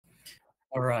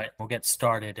All right, we'll get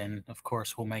started, and of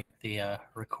course, we'll make the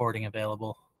recording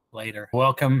available later.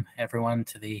 Welcome, everyone,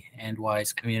 to the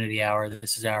Andwise Community Hour.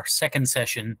 This is our second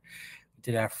session. We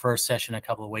did our first session a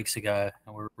couple of weeks ago,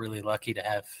 and we're really lucky to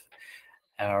have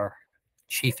our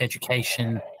Chief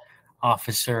Education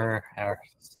Officer, our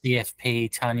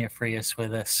CFP, Tanya Frias,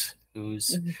 with us,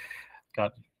 who's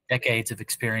got decades of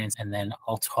experience. And then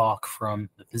I'll talk from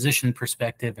the physician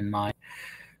perspective and my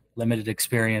limited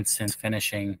experience since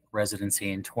finishing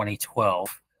residency in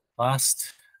 2012.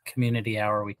 Last community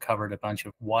hour, we covered a bunch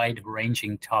of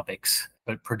wide-ranging topics,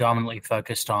 but predominantly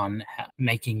focused on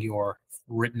making your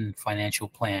written financial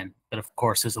plan. But of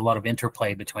course, there's a lot of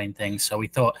interplay between things. So we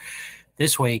thought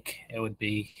this week it would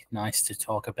be nice to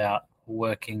talk about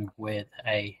working with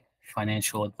a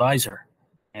financial advisor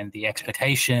and the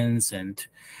expectations and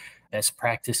best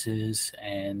practices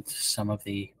and some of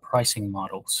the pricing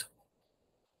models.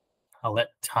 I'll let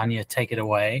Tanya take it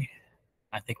away.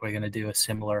 I think we're going to do a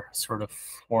similar sort of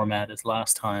format as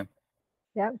last time.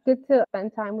 Yeah, good to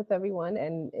spend time with everyone.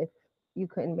 And if you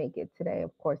couldn't make it today,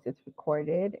 of course, it's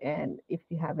recorded. And if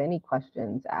you have any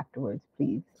questions afterwards,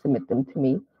 please submit them to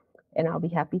me, and I'll be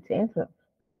happy to answer them.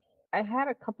 I had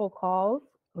a couple calls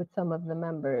with some of the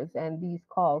members, and these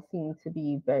calls seem to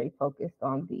be very focused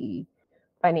on the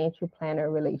financial planner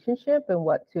relationship and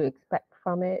what to expect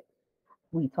from it.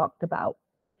 We talked about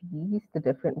the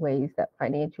different ways that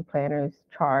financial planners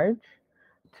charge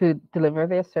to deliver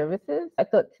their services. I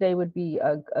thought today would be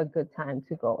a good time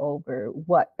to go over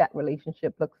what that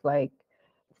relationship looks like,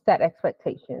 set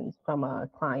expectations from a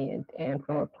client and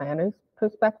from a planner's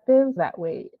perspective. That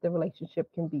way the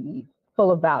relationship can be full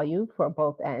of value for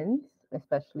both ends,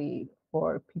 especially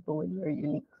for people in your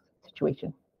unique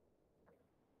situation.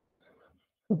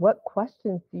 What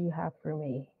questions do you have for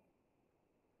me?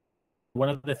 One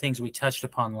of the things we touched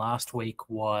upon last week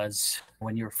was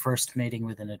when you're first meeting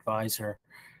with an advisor,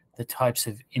 the types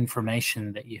of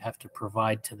information that you have to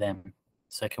provide to them.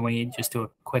 So can we just do a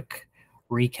quick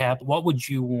recap? What would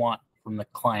you want from the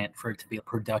client for it to be a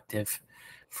productive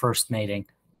first meeting,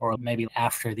 or maybe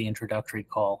after the introductory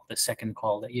call, the second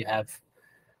call that you have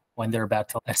when they're about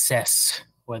to assess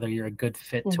whether you're a good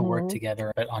fit to work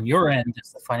together? But on your end,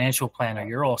 as the financial planner,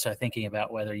 you're also thinking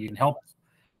about whether you can help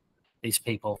these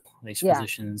people, these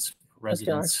physicians,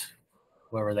 residents,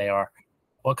 whoever they are.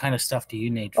 What kind of stuff do you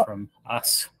need from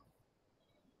us?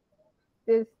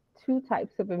 There's two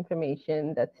types of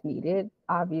information that's needed.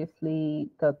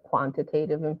 Obviously, the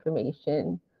quantitative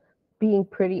information, being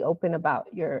pretty open about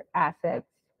your assets,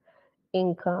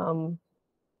 income,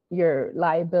 your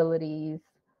liabilities,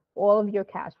 all of your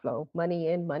cash flow, money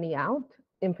in, money out,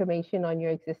 information on your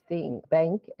existing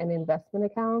bank and investment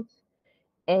accounts,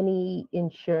 any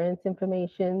insurance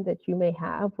information that you may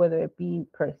have, whether it be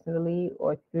personally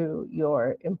or through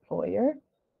your employer,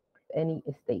 any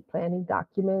estate planning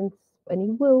documents,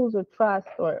 any wills or trusts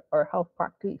or health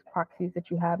proxies that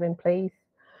you have in place.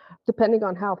 Depending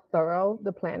on how thorough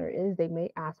the planner is, they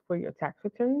may ask for your tax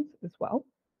returns as well.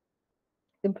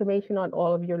 Information on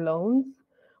all of your loans,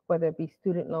 whether it be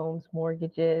student loans,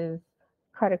 mortgages,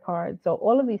 credit cards, so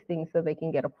all of these things, so they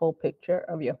can get a full picture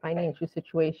of your financial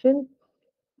situation.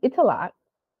 It's a lot,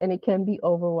 and it can be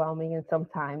overwhelming, and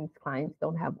sometimes clients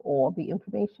don't have all the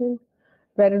information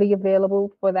readily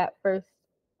available for that first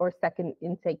or second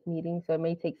intake meeting, so it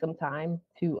may take some time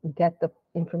to get the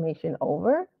information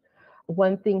over.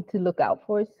 One thing to look out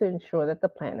for is to ensure that the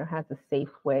planner has a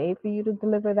safe way for you to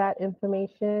deliver that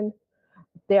information.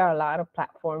 There are a lot of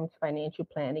platforms, financial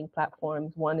planning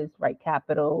platforms. One is Right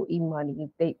Capital, eMoney.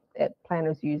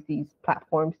 Planners use these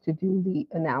platforms to do the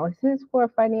analysis for a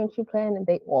financial plan, and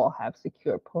they all have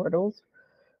secure portals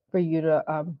for you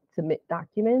to submit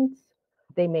documents.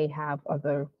 They may have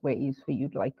other ways for you,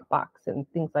 like Box and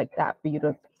things like that, for you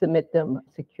to submit them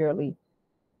securely.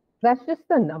 That's just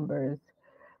the numbers.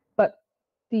 But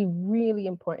the really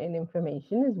important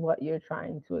information is what you're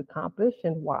trying to accomplish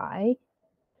and why.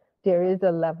 There is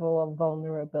a level of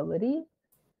vulnerability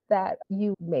that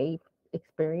you may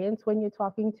experience when you're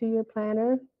talking to your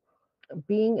planner.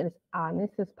 Being as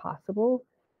honest as possible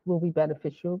will be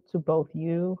beneficial to both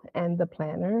you and the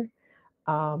planner.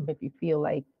 If you feel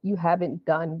like you haven't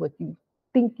done what you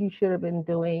think you should have been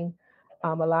doing,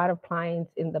 a lot of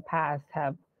clients in the past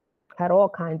have had all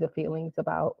kinds of feelings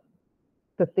about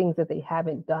the things that they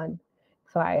haven't done.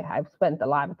 So I've spent a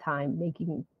lot of time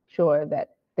making sure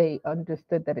that they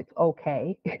understood that it's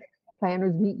okay.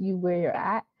 Planners meet you where you're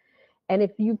at. And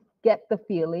if you get the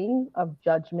feeling of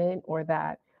judgment or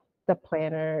that the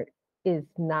planner is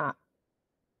not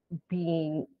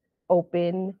being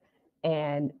open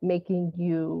and making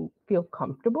you feel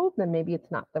comfortable, then maybe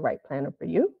it's not the right planner for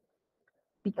you.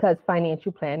 because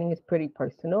financial planning is pretty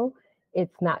personal.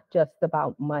 It's not just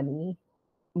about money.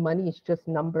 Money is just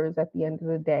numbers at the end of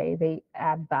the day. They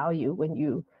add value when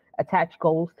you attach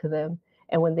goals to them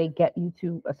and when they get you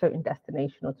to a certain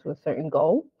destination or to a certain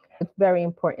goal. It's very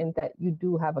important that you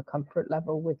do have a comfort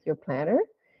level with your planner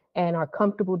and are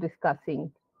comfortable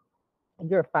discussing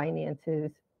your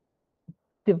finances,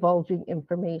 divulging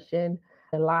information.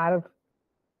 A lot of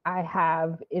I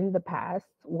have in the past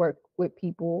worked with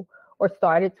people or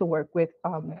started to work with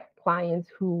clients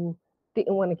who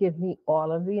didn't want to give me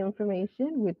all of the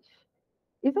information, which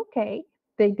is okay.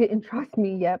 They didn't trust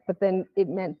me yet, but then it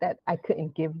meant that I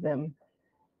couldn't give them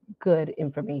good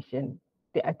information.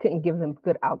 I couldn't give them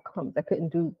good outcomes. I couldn't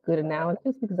do good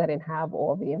analysis because I didn't have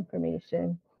all the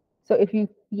information. So if you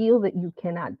feel that you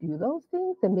cannot do those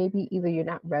things, then maybe either you're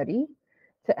not ready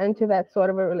to enter that sort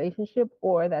of a relationship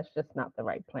or that's just not the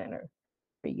right planner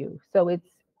for you. So it's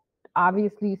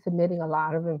obviously submitting a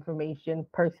lot of information,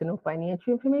 personal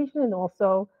financial information, and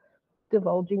also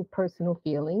divulging personal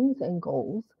feelings and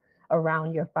goals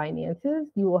around your finances.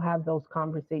 You will have those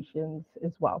conversations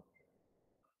as well.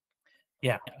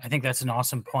 Yeah, I think that's an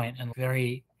awesome point and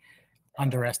very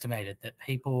underestimated, that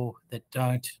people that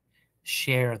don't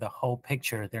share the whole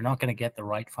picture, they're not going to get the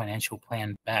right financial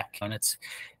plan back. And it's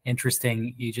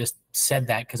interesting you just said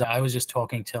that, because I was just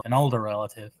talking to an older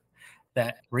relative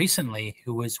that recently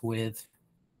who was with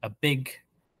a big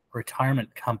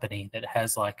retirement company that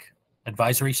has like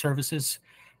advisory services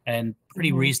and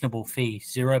pretty reasonable fee,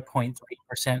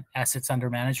 0.3% assets under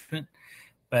management.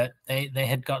 But they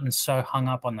had gotten so hung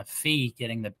up on the fee,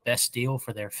 getting the best deal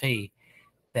for their fee,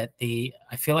 that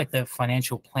I feel like the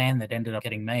financial plan that ended up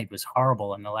getting made was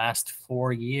horrible. In the last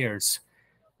 4 years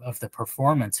of the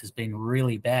performance has been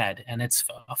really bad. And it's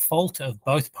a fault of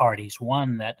both parties.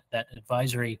 One, that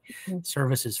advisory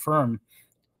services firm,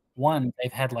 one,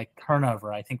 they've had like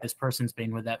turnover. I think this person's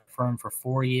been with that firm for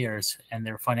 4 years and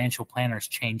their financial planners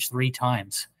changed 3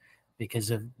 times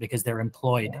because they're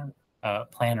employed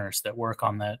planners that work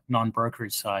on the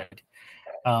non-brokerage side.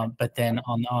 But then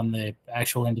on the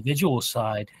actual individual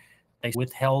side, they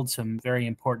withheld some very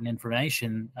important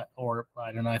information, or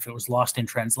I don't know if it was lost in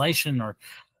translation,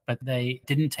 but they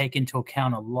didn't take into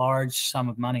account a large sum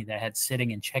of money they had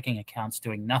sitting in checking accounts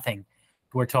doing nothing.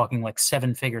 We're talking like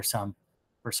 7-figure sum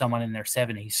for someone in their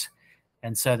 70s.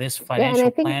 And so this financial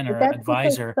planner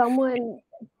advisor, I'm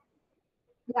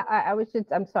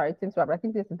sorry to interrupt. I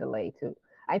think there's a delay too.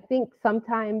 I think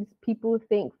sometimes people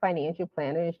think financial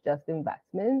planner is just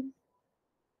investments,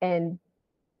 and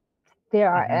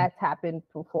that's happened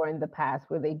before in the past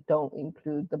where they don't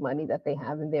include the money that they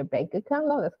have in their bank account.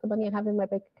 Oh, that's the money I have in my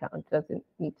bank account. It doesn't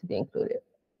need to be included.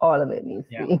 All of it needs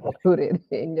to be included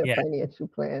in your financial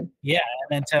plan. Yeah,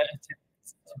 and then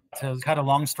to cut a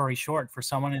long story short, for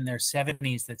someone in their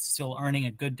 70s that's still earning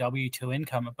a good W-2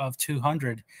 income above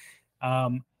 200,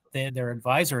 their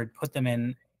advisor had put them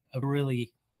in a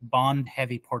really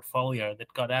bond-heavy portfolio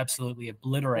that got absolutely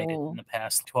obliterated in the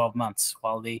past 12 months,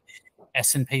 while the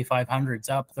S&P 500's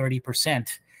up 30%.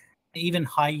 Even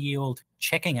high-yield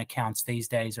checking accounts these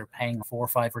days are paying 4 or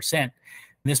 5%.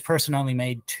 This person only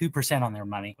made 2% on their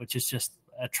money, which is just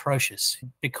atrocious,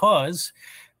 because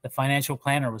the financial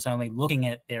planner was only looking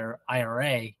at their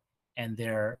IRA and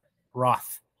their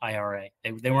Roth IRA.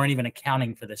 They weren't even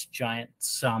accounting for this giant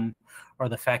sum or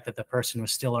the fact that the person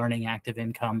was still earning active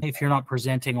income. If you're not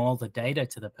presenting all the data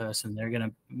to the person, they're going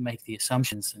to make the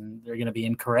assumptions and they're going to be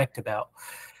incorrect about.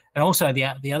 And also the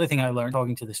other thing I learned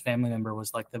talking to this family member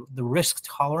was like the risk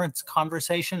tolerance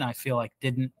conversation, I feel like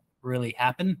didn't really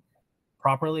happen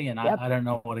properly. And I don't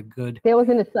know what a good there was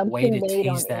an assumption way to made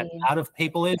tease that out of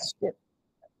people is.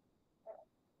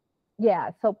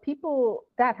 Yeah, so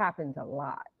that happens a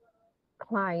lot.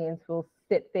 Clients will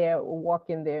sit there or walk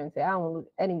in there and say, I don't want to lose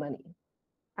any money.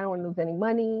 I don't want to lose any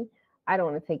money. I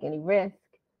don't want to take any risk,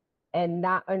 and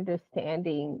not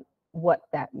understanding what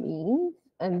that means.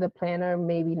 And the planner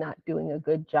maybe not doing a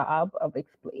good job of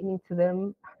explaining to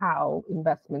them how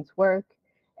investments work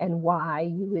and why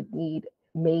you would need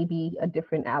maybe a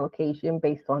different allocation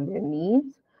based on their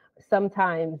needs.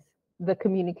 Sometimes the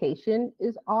communication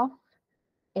is off.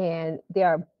 And there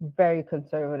are very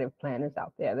conservative planners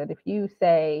out there that if you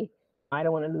say, I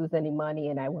don't want to lose any money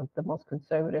and I want the most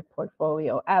conservative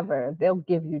portfolio ever, they'll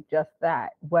give you just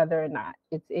that, whether or not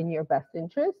it's in your best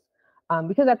interest.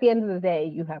 Because at the end of the day,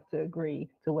 you have to agree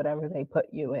to whatever they put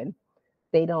you in.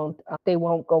 They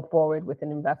won't go forward with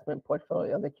an investment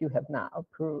portfolio that you have not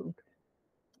approved.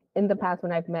 In the past,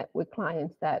 when I've met with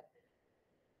clients that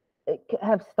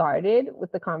have started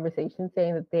with the conversation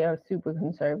saying that they are super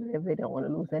conservative, they don't want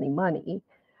to lose any money,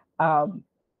 I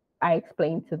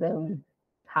explained to them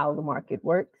how the market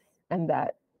works and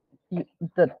that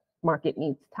the market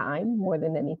needs time more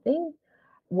than anything.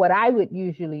 What I would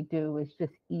usually do is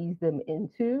just ease them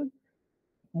into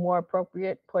more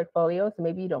appropriate portfolios.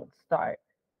 Maybe you don't start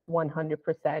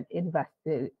 100%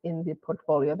 invested in the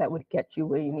portfolio that would get you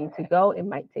where you need to go. It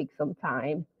might take some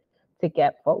time to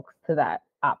get folks to that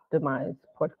optimized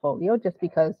portfolio just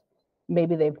because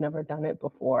maybe they've never done it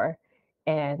before.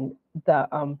 And the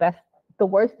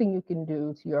worst thing you can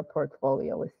do to your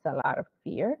portfolio is sell out of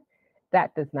fear.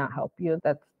 That does not help you.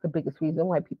 That's the biggest reason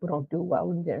why people don't do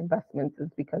well in their investments, is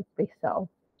because they sell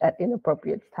at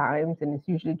inappropriate times, and it's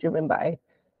usually driven by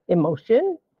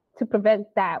emotion. To prevent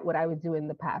that, what I would do in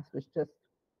the past was just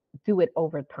do it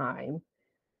over time,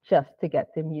 just to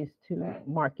get them used to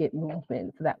market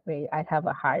movements. That way I'd have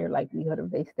a higher likelihood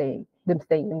of them staying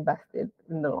invested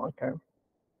in the long term.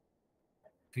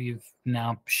 You've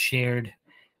now shared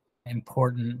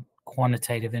important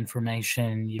quantitative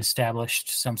information. You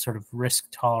established some sort of risk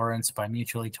tolerance by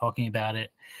mutually talking about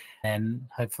it, and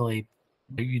hopefully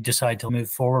you decide to move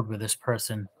forward with this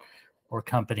person or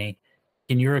company.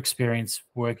 In your experience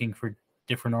working for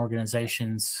different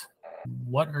organizations,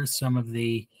 what are some of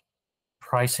the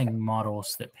pricing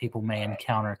models that people may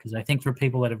encounter? Because I think for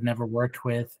people that have never worked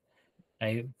with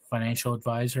a financial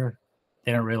advisor,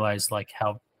 they don't realize like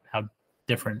how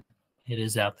different it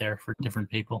is out there for different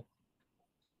people,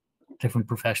 different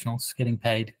professionals getting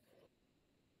paid.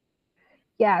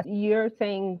 Yeah, you're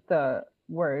saying the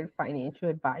word financial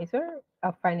advisor.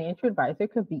 A financial advisor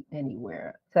could be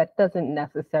anywhere. So that doesn't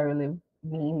necessarily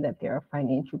mean that they're a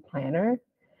financial planner.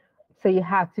 So you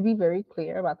have to be very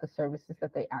clear about the services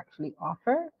that they actually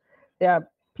offer. There are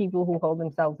people who hold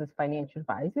themselves as financial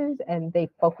advisors and they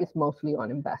focus mostly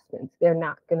on investments. They're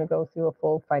not going to go through a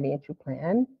full financial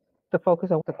plan to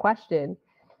focus on the question.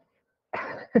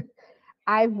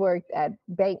 I've worked at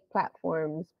bank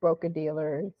platforms,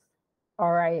 broker-dealers,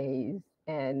 RIAs,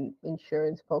 and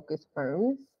insurance-focused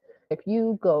firms. If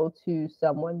you go to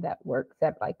someone that works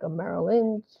at like a Merrill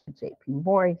Lynch, JP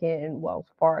Morgan, Wells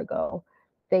Fargo,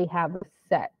 they have a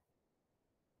set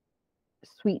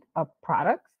suite of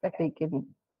products that they can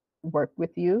work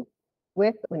with you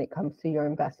with when it comes to your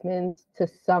investments. To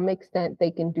some extent,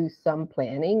 they can do some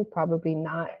planning, probably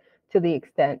not to the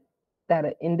extent that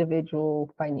an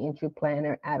individual financial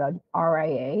planner at an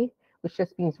RIA, which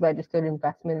just means registered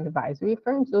investment advisory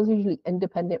firms. Those are usually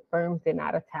independent firms. They're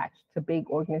not attached to big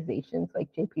organizations like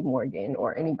JP Morgan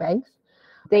or any banks.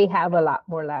 They have a lot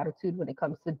more latitude when it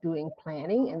comes to doing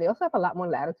planning, and they also have a lot more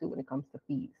latitude when it comes to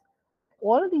fees.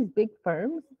 All of these big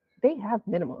firms, they have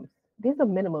minimums. There's a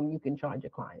minimum you can charge a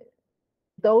client.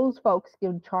 Those folks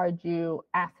can charge you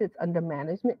assets under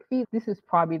management fees. This is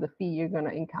probably the fee you're going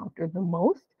to encounter the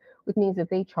most, which means that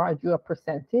they charge you a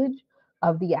percentage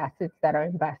of the assets that are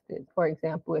invested. For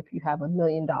example, if you have $1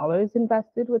 million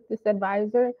invested with this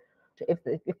advisor, if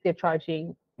they're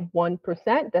charging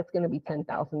 1%, that's going to be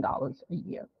 $10,000 a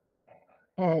year.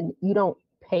 And you don't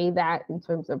pay that in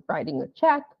terms of writing a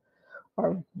check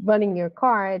or running your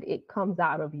card. It comes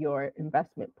out of your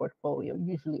investment portfolio,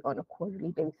 usually on a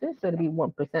quarterly basis. So it'll be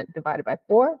 1% divided by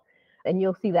 4, and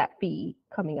you'll see that fee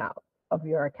coming out of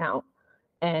your account.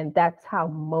 And that's how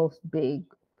most big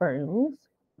firms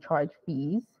charge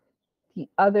fees. The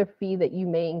other fee that you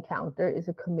may encounter is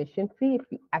a commission fee. If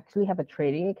you actually have a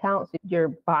trading account, so you're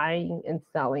buying and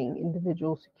selling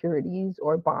individual securities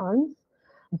or bonds,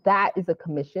 that is a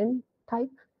commission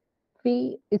type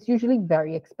fee. It's usually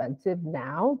very expensive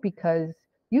now because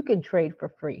you can trade for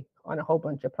free on a whole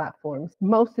bunch of platforms.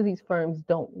 Most of these firms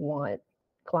don't want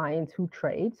clients who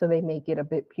trade, so they make it a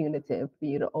bit punitive for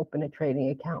you to open a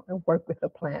trading account and work with a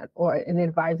plan or an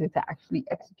advisor to actually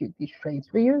execute these trades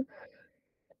for you.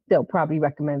 They'll probably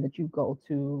recommend that you go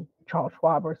to Charles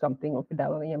Schwab or something, or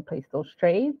Fidelity, and place those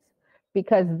trades,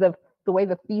 because the way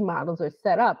the fee models are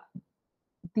set up,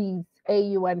 these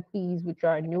AUM fees, which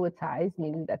are annuitized,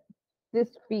 meaning that this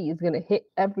fee is going to hit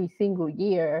every single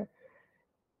year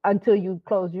until you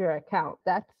close your account.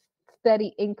 That's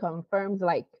steady income. Firms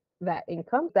like that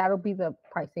income. That'll be the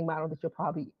pricing model that you'll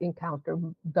probably encounter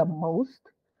the most.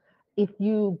 If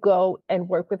you go and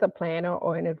work with a planner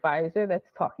or an advisor that's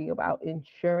talking about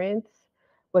insurance,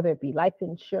 whether it be life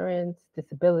insurance,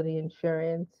 disability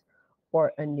insurance,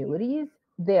 or annuities,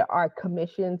 there are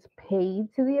commissions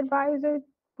paid to the advisor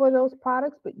for those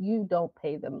products, but you don't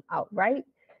pay them outright.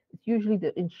 It's usually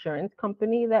the insurance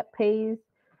company that pays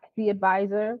the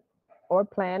advisor or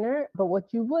planner. But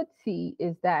what you would see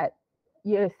is that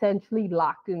you're essentially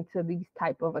locked into these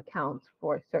type of accounts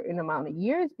for a certain amount of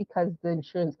years because the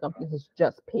insurance company has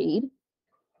just paid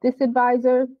this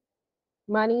advisor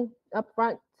money up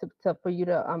front for you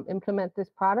to implement this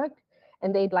product,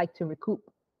 and they'd like to recoup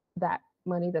that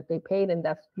money that they paid. And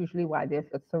that's usually why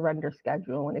there's a surrender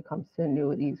schedule when it comes to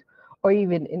annuities, or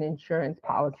even an insurance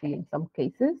policy in some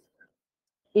cases.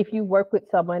 If you work with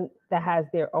someone that has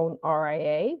their own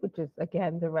RIA, which is,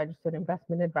 again, the Registered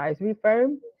Investment Advisory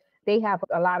Firm, they have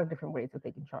a lot of different ways that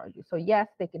they can charge you. So yes,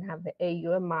 they can have the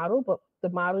AUM model, but the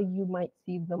model you might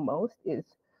see the most is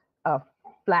a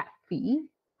flat fee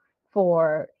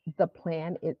for the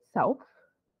plan itself.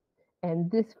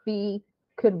 And this fee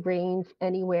could range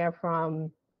anywhere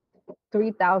from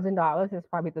 $3,000, is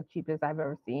probably the cheapest I've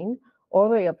ever seen, all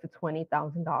the way up to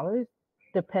 $20,000,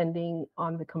 depending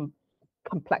on the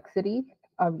complexity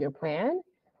of your plan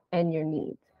and your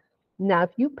needs. Now,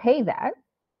 if you pay that,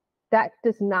 that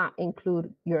does not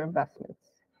include your investments.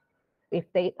 If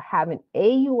they have an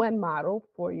AUM model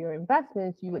for your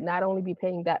investments, you would not only be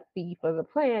paying that fee for the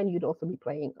plan, you'd also be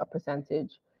paying a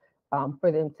percentage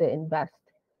for them to invest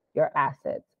your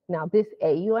assets. Now, this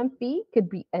AUM fee could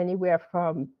be anywhere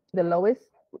from the lowest,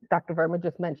 Dr. Verma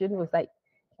just mentioned, was like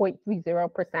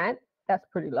 0.30%. That's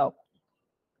pretty low.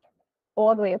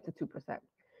 All the way up to 2%.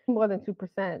 More than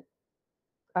 2%,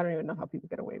 I don't even know how people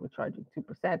get away with charging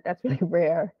 2%. That's really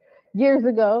rare. Years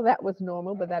ago, that was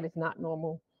normal, but that is not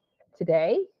normal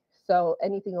today. So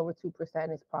anything over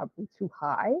 2% is probably too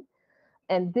high.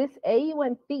 And this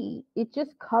AUM fee, it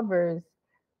just covers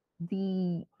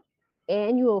the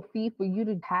annual fee for you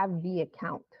to have the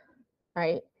account,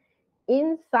 right?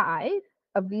 Inside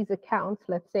of these accounts,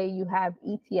 let's say you have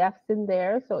ETFs in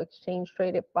there, so exchange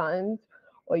traded funds,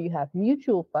 or you have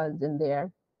mutual funds in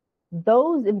there,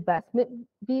 those investment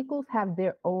vehicles have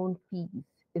their own fees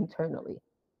internally.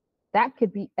 That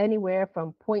could be anywhere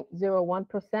from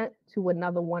 0.01% to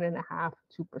another 1.5%,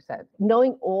 2%.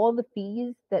 Knowing all the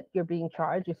fees that you're being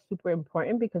charged is super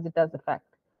important because it does affect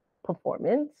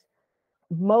performance.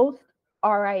 Most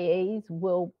RIAs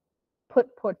will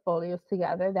put portfolios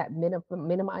together that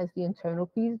minimize the internal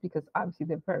fees because obviously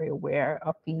they're very aware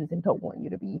of fees and don't want you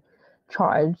to be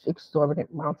charged exorbitant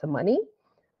amounts of money,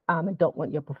 and don't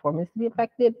want your performance to be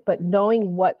affected. But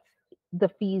knowing what the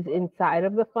fees inside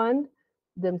of the fund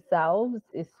themselves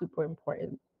is super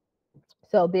important.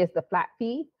 So there's the flat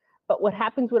fee, but what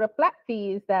happens with a flat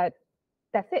fee is that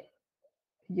that's it.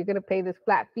 You're going to pay this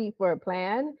flat fee for a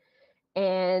plan,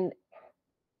 and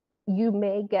you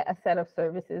may get a set of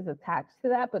services attached to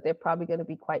that, but they're probably going to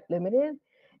be quite limited.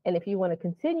 And if you want to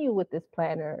continue with this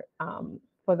planner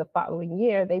for the following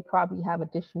year, they probably have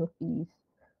additional fees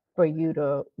for you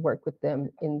to work with them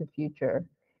in the future.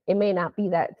 It may not be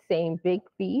that same big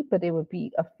fee, but it would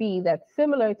be a fee that's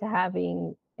similar to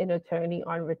having an attorney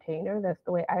on retainer. That's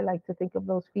the way I like to think of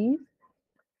those fees.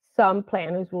 Some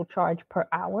planners will charge per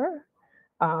hour.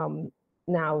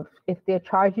 Now, if they're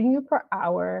charging you per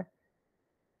hour,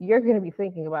 you're going to be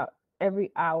thinking about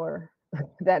every hour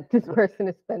that this person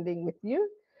is spending with you,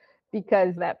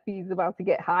 because that fee is about to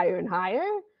get higher and higher.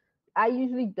 I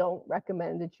usually don't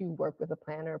recommend that you work with a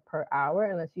planner per hour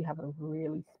unless you have a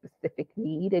really specific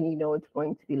need and you know it's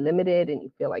going to be limited and you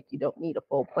feel like you don't need a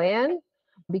full plan,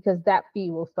 because that fee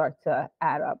will start to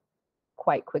add up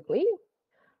quite quickly.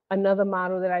 Another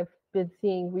model that I've been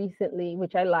seeing recently,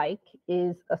 which I like,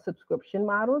 is a subscription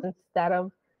model. Instead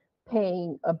of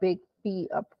paying a big fee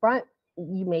up front,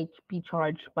 you may be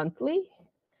charged monthly.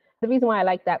 The reason why I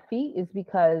like that fee is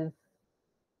because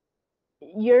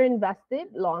you're invested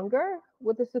longer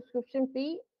with a subscription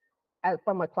fee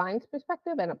from a client's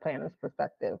perspective and a planner's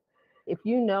perspective. If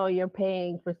you know you're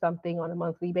paying for something on a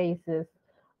monthly basis,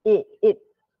 it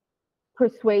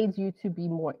persuades you to be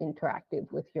more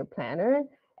interactive with your planner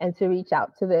and to reach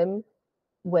out to them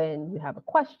when you have a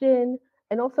question.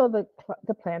 And also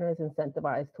the planner is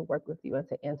incentivized to work with you and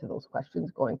to answer those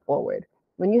questions going forward.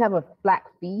 When you have a flat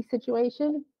fee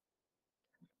situation,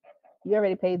 you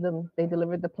already paid them, they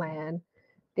delivered the plan.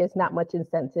 There's not much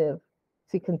incentive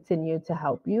to continue to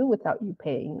help you without you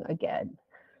paying again.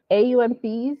 AUM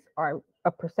fees are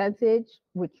a percentage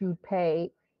which you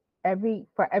pay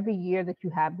for every year that you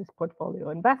have this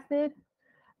portfolio invested.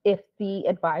 If the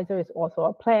advisor is also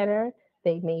a planner,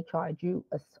 they may charge you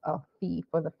a fee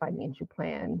for the financial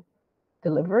plan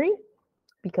delivery,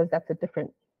 because that's a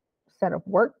different set of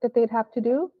work that they'd have to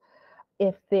do.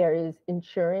 If there is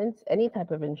insurance, any type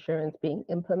of insurance being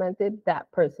implemented,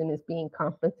 that person is being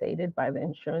compensated by the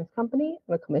insurance company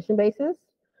on a commission basis.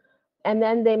 And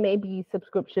then there may be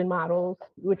subscription models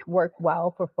which work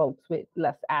well for folks with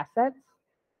less assets.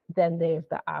 Then there's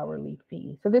the hourly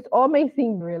fee. So this all may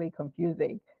seem really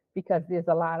confusing because there's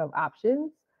a lot of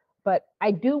options, but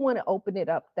I do want to open it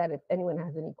up that if anyone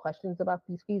has any questions about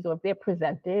these fees, or if they're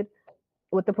presented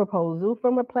with the proposal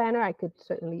from a planner, I could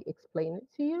certainly explain it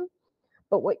to you.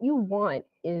 But what you want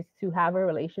is to have a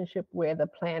relationship where the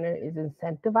planner is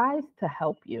incentivized to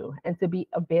help you and to be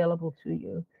available to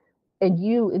you. And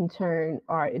you, in turn,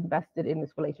 are invested in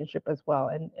this relationship as well,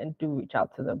 and do reach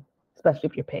out to them, especially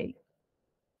if you're paid.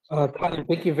 Tanya,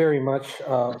 thank you very much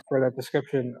for that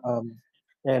description.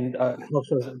 And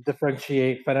helps us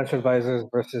differentiate financial advisors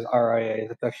versus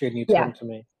RIAs. It's actually a new term to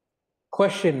me.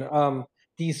 Question,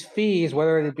 these fees,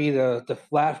 whether it be the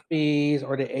flat fees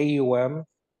or the AUM,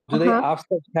 do they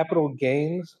offset capital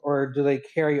gains, or do they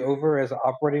carry over as an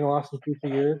operating loss in future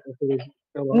years?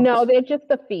 No, they're just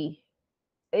a fee.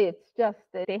 It's just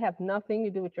that they have nothing to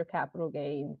do with your capital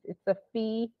gains. It's a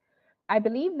fee. I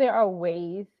believe there are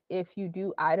ways, if you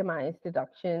do itemized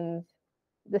deductions,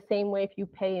 the same way if you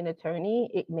pay an attorney,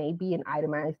 it may be an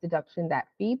itemized deduction, that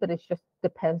fee, but it just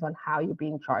depends on how you're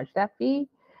being charged that fee.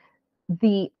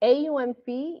 The AUM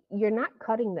fee, you're not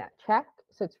cutting that check.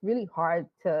 So it's really hard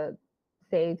to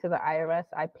say to the IRS,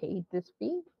 I paid this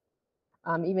fee,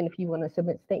 even if you want to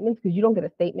submit statements, because you don't get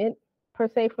a statement per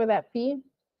se for that fee.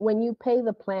 When you pay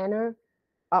the planner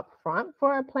up front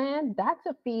for a plan, that's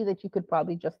a fee that you could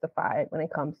probably justify when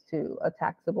it comes to a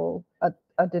taxable, a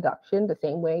deduction, the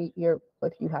same way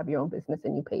if you have your own business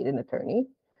and you paid an attorney,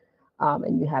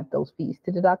 and you have those fees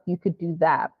to deduct, you could do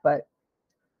that, but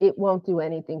it won't do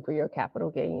anything for your capital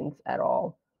gains at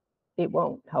all. It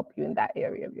won't help you in that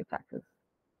area of your taxes.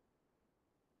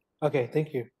 Okay,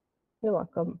 thank you. You're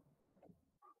welcome.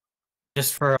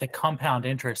 Just for the compound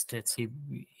interest, you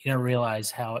don't realize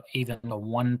how even a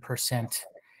 1%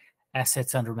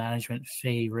 assets under management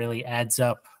fee really adds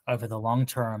up over the long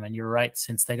term. And you're right,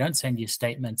 since they don't send you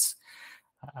statements,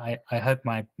 I hope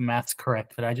my math's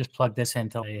correct, but I just plugged this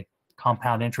into a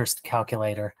compound interest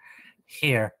calculator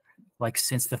here. Like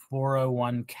since the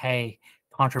 401k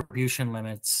contribution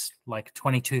limits, like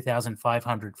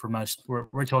 22,500 for most,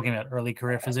 we're talking about early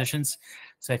career physicians.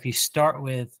 So if you start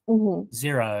with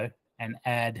zero and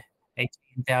add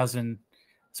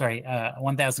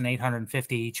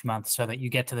 1,850 each month, so that you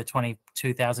get to the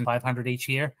 22,500 each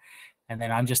year. And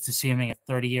then I'm just assuming a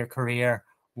 30-year career,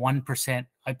 1%.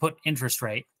 I put interest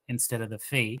rate instead of the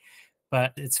fee.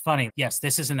 But it's funny. Yes,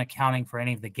 this isn't accounting for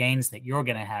any of the gains that you're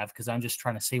going to have, because I'm just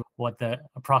trying to see what the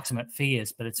approximate fee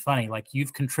is. But it's funny, like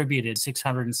you've contributed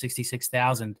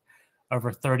 $666,000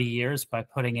 over 30 years by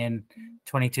putting in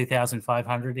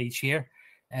 22,500 each year,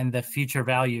 and the future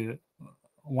value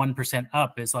 1%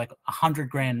 up is like 100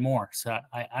 grand more. So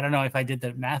I don't know if I did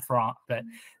the math wrong, but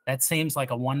that seems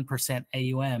like a 1%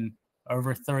 AUM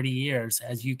over 30 years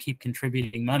as you keep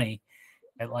contributing money.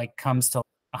 It like comes to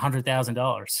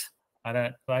 $100,000.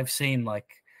 I've seen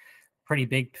like pretty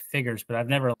big figures, but I've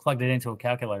never plugged it into a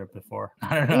calculator before.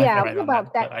 I don't know. Yeah, if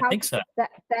about that. I think so.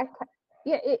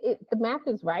 The math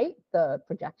is right. The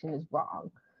projection is wrong.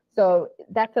 So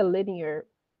that's a linear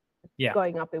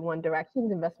going up in one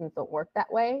direction. Investments don't work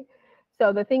that way.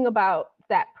 So the thing about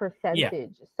that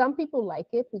percentage, some people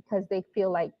like it because they feel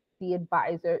like the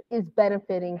advisor is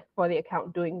benefiting for the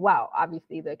account doing well.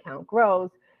 Obviously, the account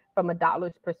grows. From a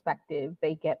dollar's perspective,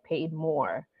 they get paid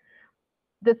more.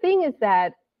 The thing is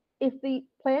that if the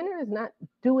planner is not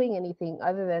doing anything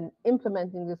other than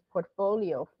implementing this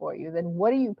portfolio for you, then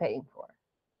what are you paying for?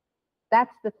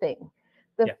 That's the thing.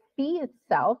 The fee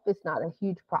itself is not a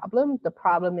huge problem. The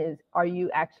problem is, are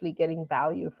you actually getting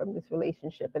value from this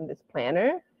relationship and this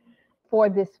planner for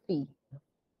this fee?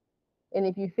 And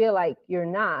if you feel like you're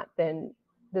not, then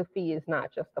the fee is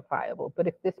not justifiable. But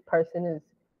if this person is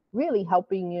really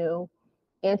helping you,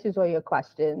 answers all your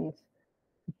questions,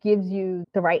 gives you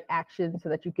the right action so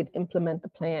that you can implement the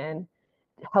plan,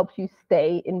 helps you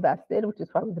stay invested, which is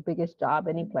probably the biggest job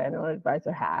any planner or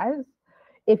advisor has.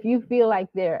 If you feel like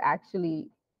they're actually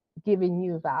giving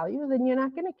you value, then you're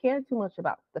not going to care too much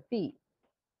about the fee.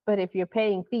 But if you're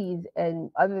paying fees,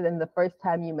 and other than the first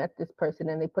time you met this person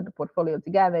and they put the portfolio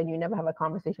together and you never have a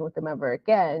conversation with them ever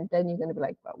again, then you're going to be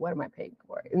like, well, what am I paying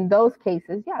for? In those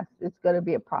cases, yes, it's going to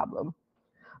be a problem.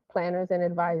 Planners and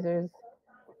advisors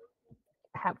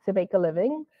have to make a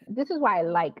living. This is why I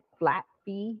like flat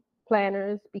fee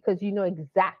planners, because you know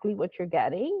exactly what you're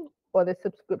getting, or the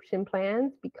subscription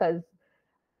plans, because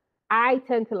I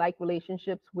tend to like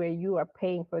relationships where you are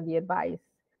paying for the advice.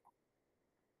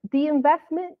 The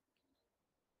investment,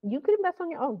 you could invest on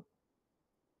your own.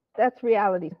 That's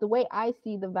reality. The way I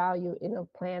see the value in a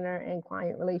planner and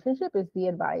client relationship is the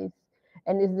advice.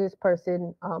 And is this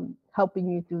person helping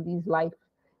you through these life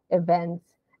events?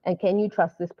 And can you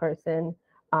trust this person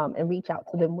and reach out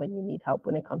to them when you need help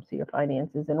when it comes to your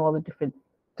finances and all the different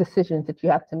decisions that you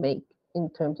have to make in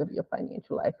terms of your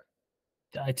financial life?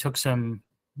 I took some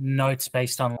notes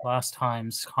based on last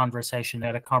time's conversation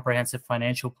at a comprehensive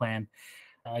financial plan.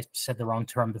 I said the wrong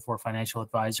term before, financial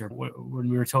advisor, when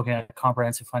we were talking about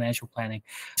comprehensive financial planning.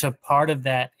 So part of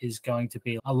that is going to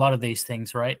be a lot of these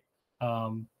things, right?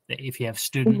 If you have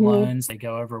student loans, they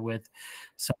go over with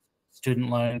some student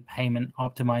loan payment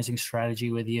optimizing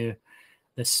strategy with you.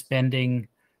 The spending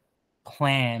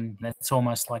plan, that's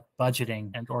almost like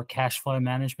budgeting and or cash flow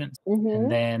management.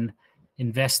 And then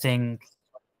investing,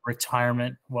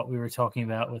 retirement, what we were talking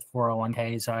about with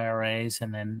 401ks, IRAs,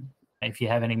 and then if you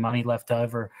have any money left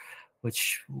over,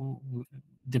 which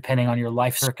depending on your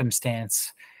life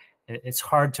circumstance, it's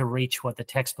hard to reach what the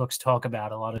textbooks talk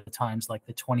about a lot of the times, like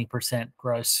the 20%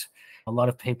 gross. A lot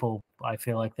of people, I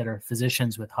feel like, that are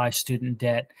physicians with high student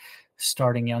debt,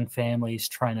 starting young families,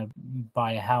 trying to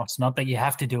buy a house. Not that you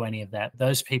have to do any of that.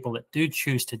 Those people that do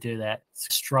choose to do that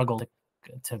struggle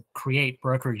to create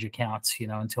brokerage accounts,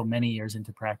 until many years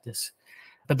into practice.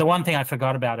 But the one thing I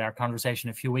forgot about our conversation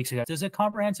a few weeks ago, does a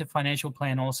comprehensive financial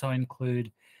plan also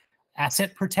include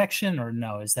asset protection, or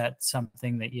no? Is that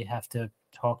something that you have to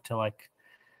talk to, like,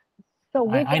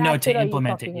 so I know to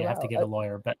implement it, you have to get a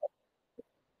lawyer, but,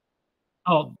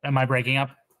 oh, am I breaking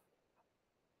up?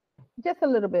 Just a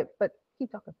little bit, but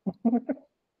keep talking.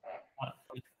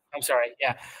 I'm sorry.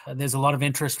 Yeah. There's a lot of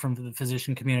interest from the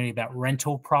physician community about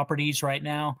rental properties right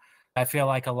now. I feel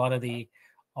like a lot of the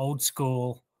old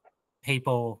school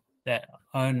people that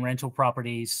own rental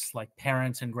properties, like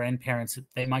parents and grandparents,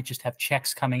 they might just have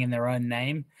checks coming in their own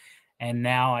name. And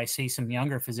now I see some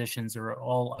younger physicians are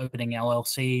all opening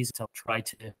LLCs to try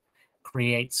to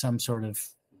create some sort of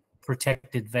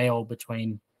protected veil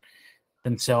between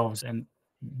themselves and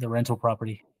the rental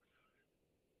property.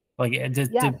 Like,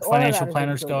 did financial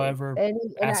planners go over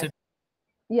asset?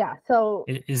 Yeah. So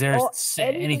is there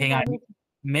anything I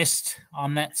missed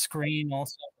on that screen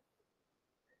also?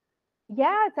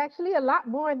 Yeah, it's actually a lot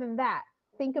more than that.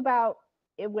 Think about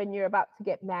it when you're about to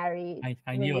get married,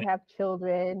 when you have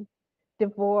children,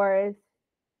 divorce,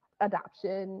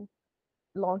 adoption,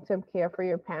 long-term care for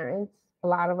your parents. A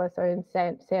lot of us are in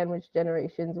sandwich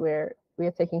generations where we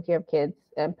are taking care of kids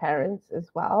and parents as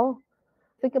well.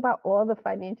 Think about all the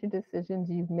financial decisions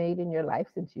you've made in your life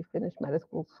since you finished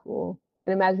medical school.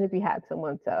 And imagine if you had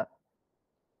someone to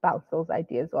bounce those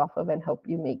ideas off of and help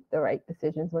you make the right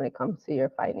decisions when it comes to your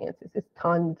finances. It's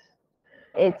tons.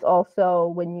 It's also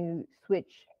when you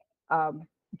switch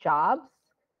jobs.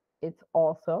 It's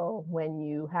also when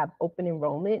you have open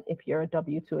enrollment, if you're a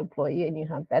W-2 employee and you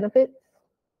have benefits.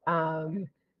 When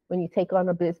you take on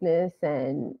a business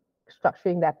and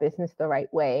structuring that business the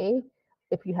right way,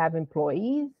 if you have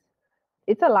employees.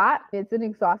 It's a lot. It's an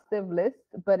exhaustive list,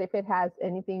 but if it has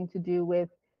anything to do with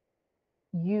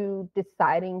you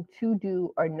deciding to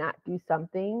do or not do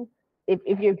something,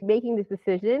 if you're making this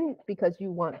decision because you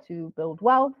want to build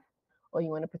wealth or you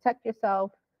want to protect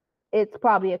yourself, it's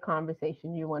probably a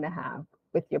conversation you want to have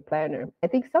with your planner. I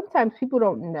think sometimes people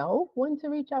don't know when to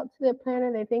reach out to their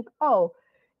planner. They think, oh,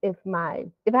 if I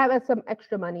have some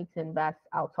extra money to invest,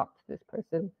 I'll talk to this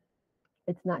person.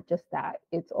 It's not just that.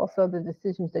 It's also the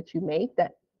decisions that you make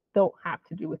that don't have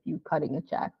to do with you cutting a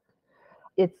check.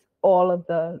 It's all of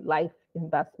the life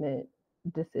investment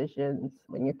decisions.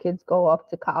 When your kids go off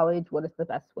to college, what is the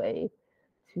best way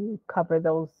to cover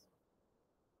those,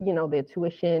 their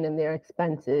tuition and their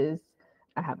expenses?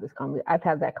 I've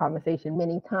had that conversation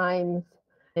many times.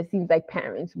 It seems like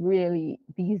parents really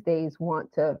these days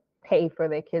want to pay for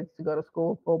their kids to go to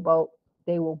school full boat.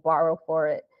 They will borrow for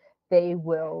it. They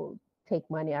will take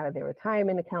money out of their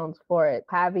retirement accounts for it.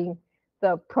 Having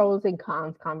the pros and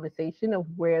cons conversation of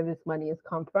where this money is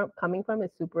coming from is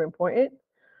super important.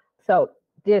 So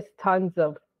there's tons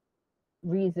of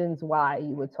reasons why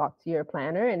you would talk to your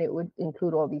planner, and it would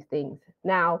include all these things.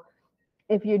 Now,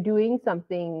 if you're doing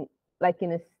something like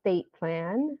an estate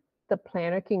plan, the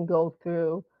planner can go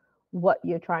through what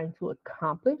you're trying to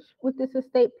accomplish with this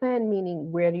estate plan,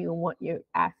 meaning where do you want your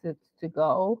assets to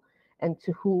go and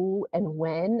to who and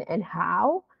when and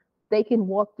how. They can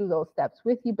walk through those steps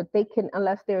with you, but they can,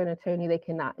 unless they're an attorney, they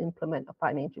cannot implement a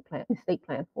financial plan, estate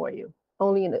plan for you.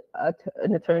 Only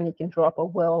an attorney can draw up a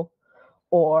will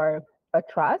or a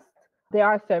trust. There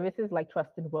are services like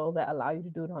Trust and Will that allow you to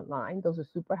do it online. Those are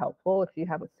super helpful if you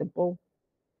have a simple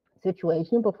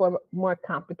situation. But for more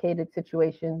complicated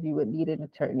situations, you would need an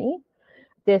attorney.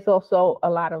 There's also a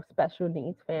lot of special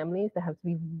needs families that have to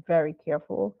be very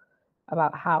careful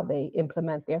about how they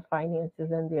implement their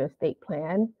finances and their estate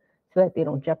plan so that they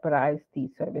don't jeopardize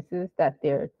these services that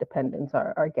their dependents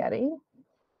are getting.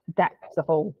 That's a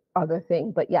whole other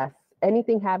thing. But yes,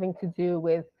 anything having to do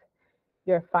with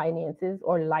your finances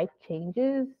or life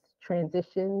changes,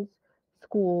 transitions,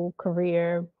 school,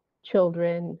 career,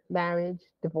 children, marriage,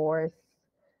 divorce,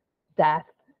 death,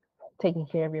 taking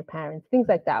care of your parents, things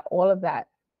like that. All of that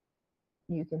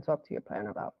you can talk to your planner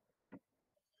about.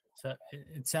 So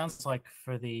it sounds like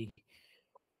for the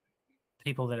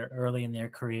people that are early in their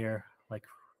career, like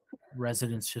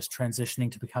residents just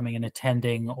transitioning to becoming an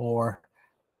attending, or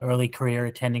early career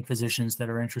attending physicians that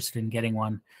are interested in getting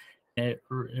one, it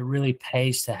really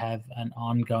pays to have an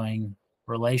ongoing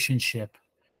relationship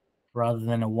rather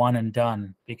than a one and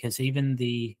done, because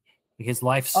because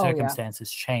life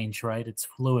circumstances change, right? It's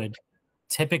fluid.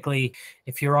 Typically,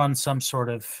 if you're on some sort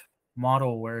of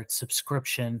model where it's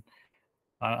subscription,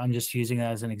 I'm just using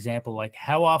that as an example, like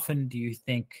how often do you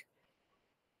think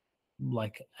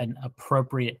like an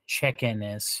appropriate check-in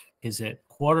is? Is it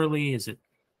quarterly? Is it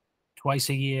twice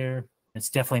a year? It's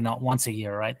definitely not once a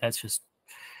year, right? That's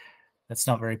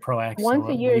not very proactive. Once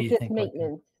a year is just think,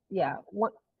 maintenance. Yeah,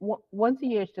 once a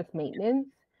year is just maintenance.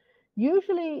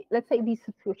 Usually, let's say these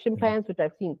subscription plans, which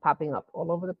I've seen popping up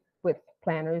all over with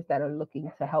planners that are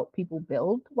looking to help people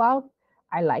build wealth.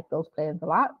 I like those plans a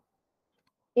lot.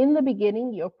 In the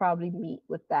beginning, you'll probably meet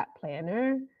with that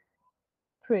planner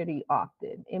pretty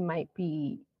often. It might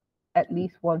be at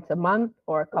least once a month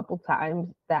or a couple times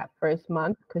that first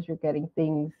month, because you're getting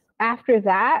things. After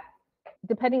that,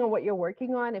 depending on what you're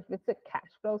working on, if it's a cash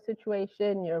flow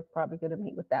situation, you're probably going to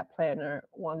meet with that planner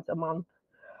once a month.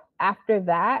 After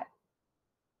that,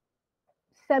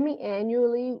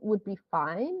 semi-annually would be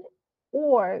fine,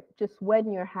 or just when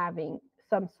you're having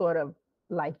some sort of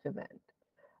life event.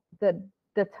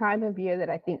 The time of year that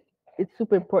I think it's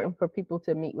super important for people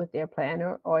to meet with their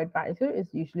planner or advisor is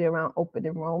usually around open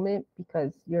enrollment,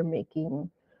 because you're making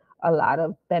a lot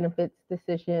of benefits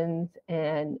decisions,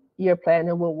 and your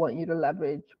planner will want you to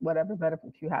leverage whatever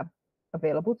benefits you have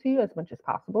available to you as much as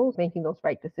possible. Making those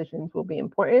right decisions will be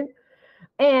important.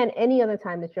 And any other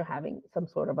time that you're having some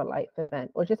sort of a life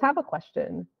event or just have a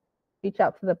question, reach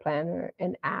out to the planner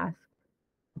and ask.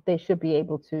 They should be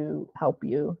able to help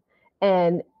you.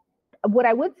 And what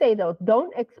I would say though,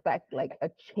 don't expect like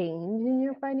a change in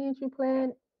your financial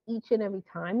plan each and every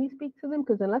time you speak to them,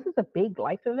 because unless it's a big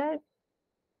life event,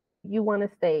 you want to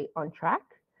stay on track.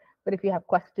 But if you have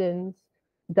questions,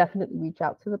 definitely reach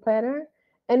out to the planner.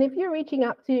 And if you're reaching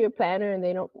out to your planner and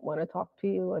they don't want to talk to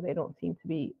you, or they don't seem to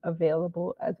be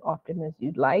available as often as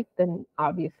you'd like, then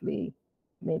obviously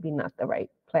maybe not the right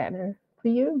planner for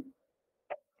you.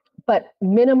 But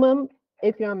minimum,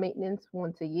 if you're on maintenance,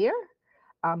 once a year.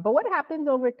 But what happens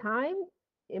over time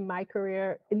in my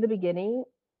career, in the beginning,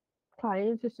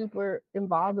 clients are super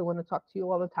involved. They want to talk to you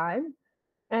all the time.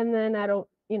 And then they don't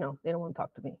want to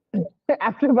talk to me.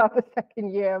 After about the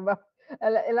second year,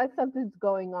 unless something's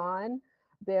going on,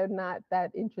 they're not that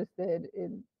interested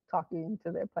in talking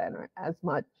to their planner as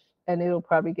much. And it'll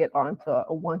probably get on to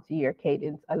a once a year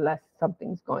cadence unless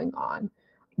something's going on.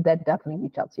 Then definitely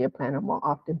reach out to your planner more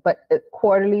often. But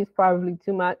quarterly is probably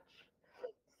too much.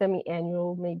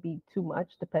 Semi-annual may be too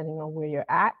much, depending on where you're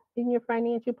at in your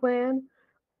financial plan.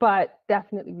 But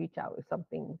definitely reach out if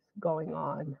something's going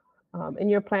on. And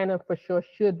your planner for sure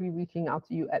should be reaching out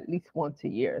to you at least once a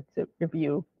year to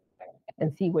review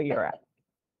and see where you're at.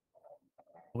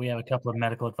 We have a couple of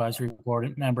medical advisory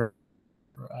board members.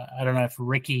 I don't know if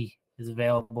Ricky is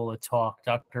available to talk,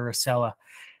 Dr. Rosella,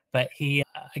 but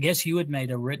I guess you had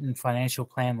made a written financial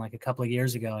plan like a couple of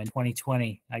years ago in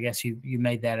 2020. I guess you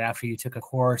made that after you took a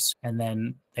course, and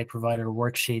then they provided a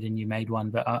worksheet and you made one.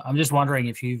 But I'm just wondering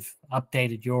if you've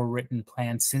updated your written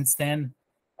plan since then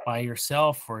by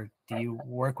yourself, or do you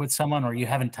work with someone, or you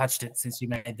haven't touched it since you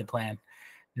made the plan?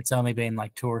 It's only been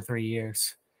like 2 or 3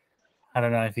 years. I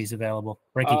don't know if he's available.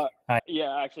 Ricky. Hi.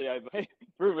 Yeah, actually, I've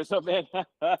proved myself, man.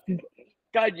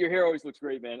 God, your hair always looks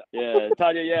great, man. Yeah,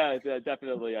 Tanya, yeah,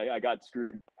 definitely. I got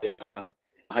screwed.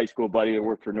 High school buddy that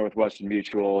worked for Northwestern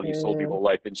Mutual. He sold people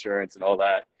life insurance and all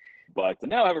that. But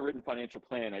now I have a written financial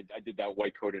plan. I did that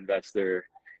white coat investor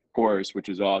course, which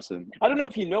is awesome. I don't know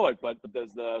if you know it, but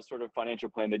does the sort of financial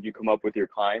plan that you come up with your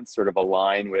clients sort of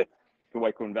align with the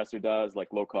white coat investor does, like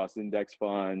low cost index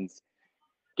funds,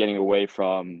 getting away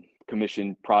from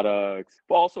commission products,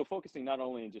 but also focusing not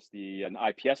only on just an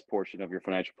IPS portion of your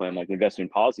financial plan, like the investment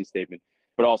policy statement,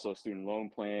 but also a student loan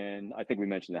plan. I think we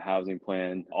mentioned the housing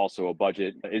plan, also a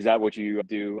budget. Is that what you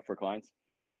do for clients?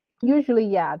 Usually,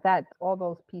 yeah, that all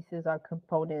those pieces are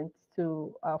components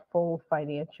to a full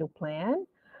financial plan.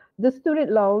 The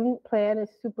student loan plan is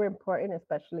super important,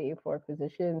 especially for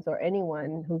physicians or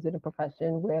anyone who's in a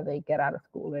profession where they get out of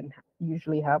school and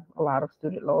usually have a lot of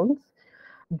student loans.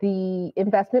 The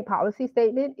investment policy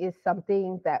statement is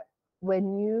something that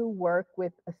when you work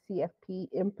with a CFP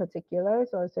in particular,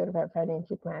 so a certified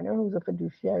financial planner who's a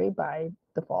fiduciary by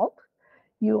default,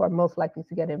 you are most likely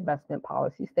to get an investment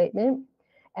policy statement.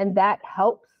 And that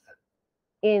helps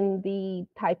in the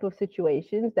type of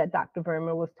situations that Dr.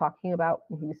 Verma was talking about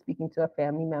when he was speaking to a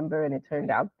family member, and it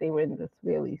turned out they were in this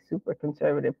really super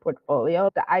conservative portfolio.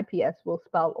 The IPS will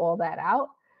spell all that out,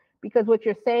 because what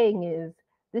you're saying is,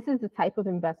 this is the type of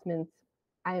investments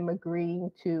I am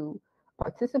agreeing to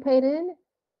participate in,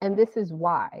 and this is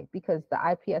why, because the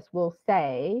IPS will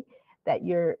say that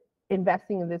you're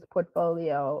investing in this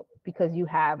portfolio because you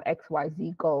have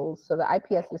XYZ goals. So the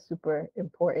IPS is super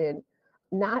important.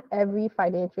 Not every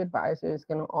financial advisor is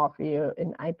going to offer you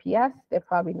an IPS. They're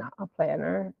probably not a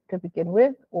planner to begin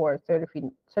with, or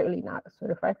certainly not a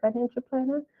certified financial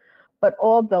planner. But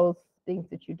all those things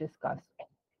that you discussed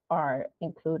are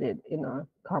included in a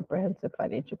comprehensive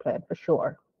financial plan for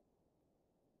sure.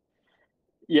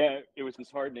 Yeah, it was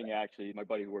disheartening, actually. My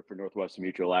buddy who worked for Northwestern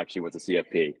Mutual actually was a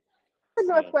CFP.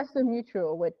 Northwestern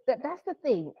Mutual, that's the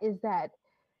thing, is that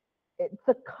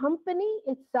the company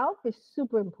itself is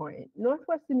super important.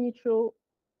 Northwestern Mutual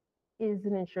is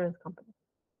an insurance company,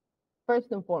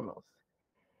 first and foremost.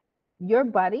 Your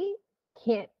buddy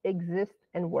can't exist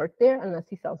and work there unless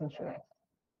he sells insurance.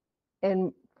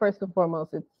 And first and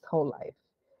foremost, it's whole life.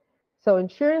 So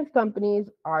insurance companies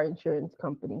are insurance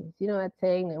companies. You know that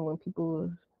saying that when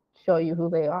people show you who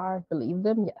they are, believe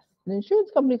them? Yes. An insurance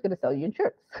company is going to sell you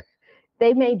insurance.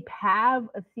 They may have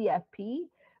a CFP,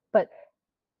 but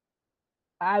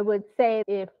I would say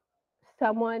if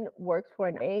someone works for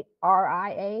an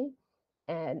RIA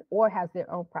or has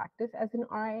their own practice as an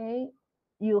RIA,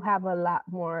 you have a lot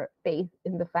more faith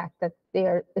in the fact that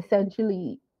they're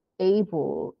essentially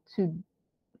able to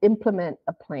implement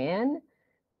a plan,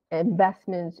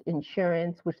 investments,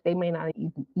 insurance, which they may not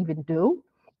even do,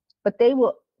 but they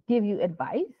will give you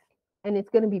advice, and it's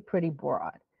going to be pretty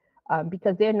broad.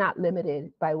 Because they're not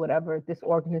limited by whatever this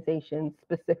organization's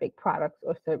specific products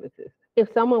or services.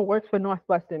 If someone works for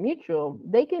Northwestern Mutual,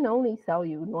 they can only sell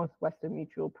you Northwestern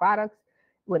Mutual products.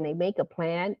 When they make a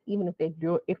plan, even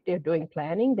if they're doing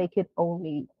planning, they can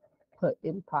only put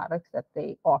in products that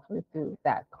they offer through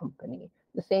that company.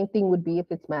 The same thing would be if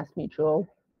it's Mass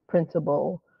Mutual,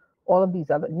 Principal, all of these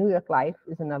other. New York Life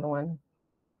is another one.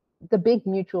 The big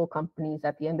mutual companies,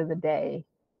 at the end of the day,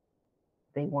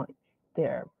 they want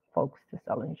their folks to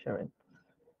sell insurance.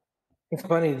 It's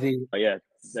funny, Oh, yeah.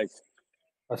 Thanks.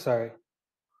 Oh, sorry.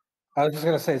 I was just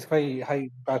going to say, it's funny how you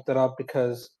brought that up,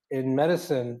 because in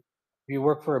medicine, if you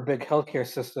work for a big healthcare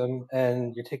system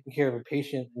and you're taking care of a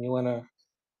patient and you want to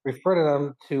refer to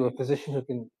them to a physician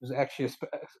who's actually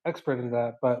an expert in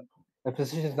that, but if the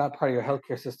physician is not part of your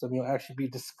healthcare system, you'll actually be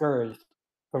discouraged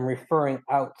from referring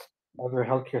out of your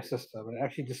healthcare system. And it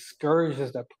actually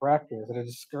discourages that practice, and it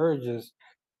discourages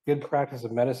good practice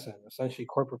of medicine, essentially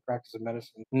corporate practice of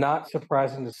medicine. Not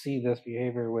surprising to see this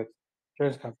behavior with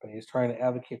insurance companies trying to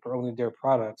advocate for only their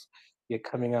products, yet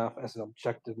coming off as an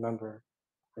objective member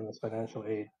in this financial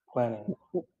aid planning.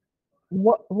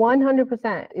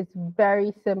 100%. It's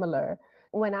very similar.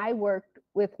 When I worked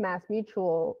with Mass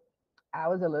Mutual, I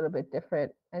was a little bit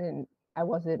different. I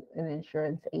wasn't an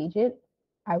insurance agent.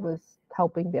 I was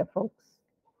helping their folks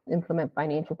implement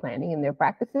financial planning in their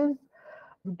practices.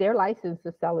 They're licensed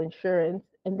to sell insurance,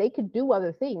 and they could do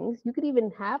other things. You could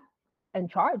even have and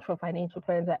charge for financial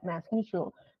plans at Mass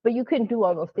Mutual, but you couldn't do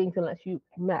all those things unless you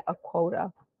met a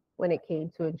quota when it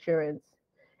came to insurance.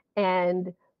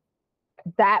 And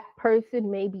that person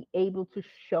may be able to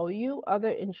show you other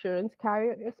insurance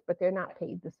carriers, but they're not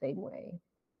paid the same way.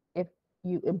 If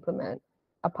you implement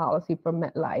a policy from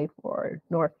MetLife or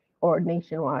North or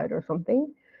Nationwide or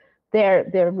something,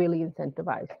 they're really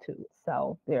incentivized to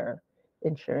sell their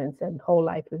insurance, and whole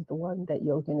life is the one that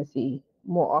you're going to see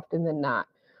more often than not.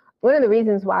 One of the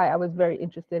reasons why I was very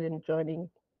interested in joining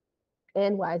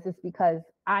Andwise is because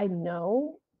I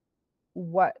know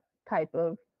what type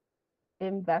of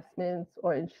investments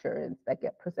or insurance that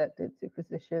get presented to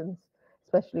physicians,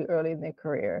 especially early in their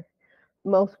career.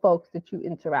 Most folks that you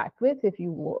interact with, if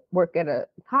you work at a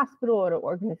hospital or an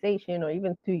organization, or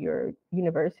even through your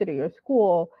university or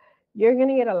school, you're going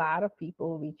to get a lot of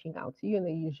people reaching out to you, and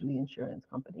they're usually insurance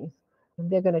companies.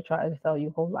 They're going to try to sell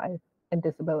you whole life and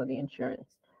disability insurance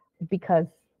because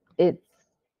it's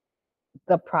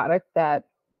the product that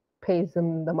pays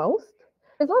them the most.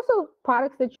 There's also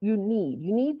products that you need.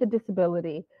 You need the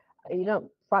disability.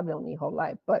 Probably don't need whole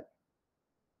life, but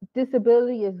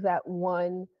disability is that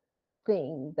one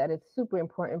thing that is super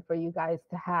important for you guys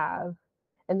to have.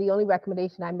 And the only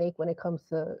recommendation I make when it comes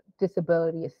to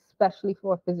disability, especially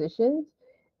for physicians,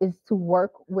 is to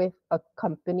work with a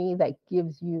company that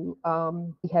gives you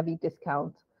heavy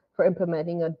discounts for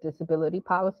implementing a disability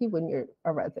policy when you're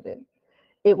a resident.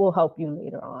 It will help you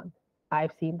later on.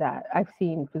 I've seen that. I've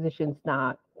seen physicians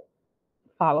not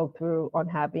follow through on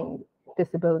having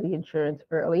disability insurance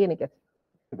early, and it gets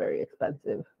very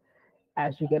expensive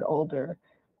as you get older.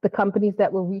 The companies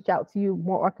that will reach out to you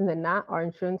more often than not are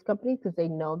insurance companies, because they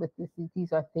know that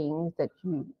these are things that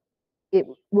it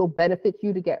will benefit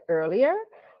you to get earlier,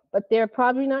 but they're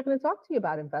probably not going to talk to you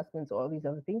about investments or all these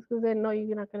other things because they know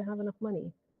you're not going to have enough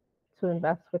money to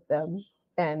invest with them,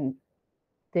 and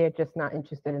they're just not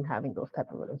interested in having those type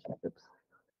of relationships.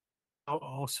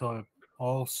 Also,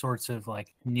 all sorts of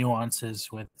like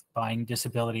nuances with buying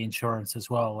disability insurance as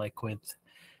well, like with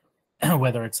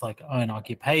whether it's like own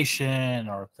occupation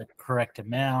or the correct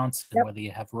amounts, and whether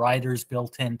you have riders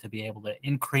built in to be able to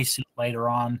increase it later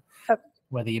on,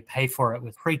 whether you pay for it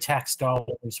with pre-tax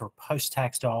dollars or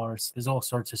post-tax dollars. There's all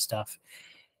sorts of stuff.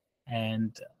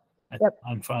 And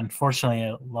unfortunately,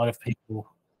 a lot of people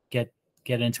get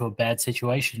into a bad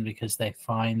situation because they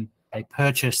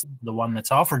purchase the one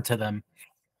that's offered to them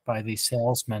by these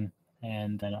salesmen.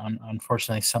 And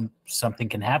unfortunately, something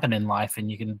can happen in life, and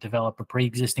you can develop a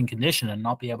pre-existing condition and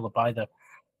not be able to buy the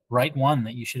right one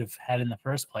that you should have had in the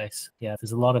first place. Yeah,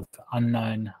 there's a lot of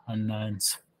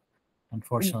unknowns,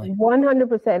 unfortunately.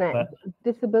 100%.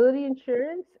 Disability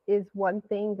insurance is one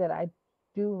thing that I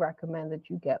do recommend that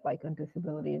you get like a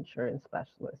disability insurance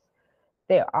specialist.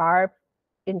 There are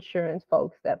insurance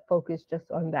folks that focus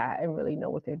just on that and really know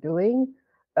what they're doing.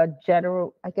 A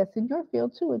general, I guess in your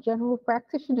field too, a general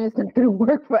practitioner is not going to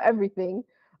work for everything,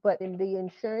 but in the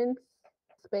insurance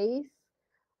space,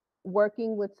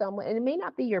 working with someone, and it may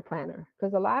not be your planner,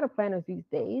 because a lot of planners these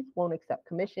days won't accept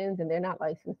commissions and they're not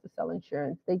licensed to sell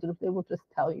insurance. They will just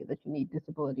tell you that you need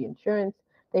disability insurance.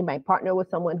 They might partner with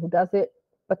someone who does it,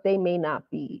 but they may not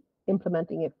be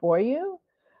implementing it for you.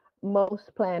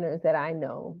 Most planners that I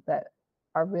know that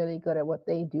are really good at what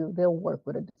they do, they'll work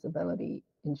with a disability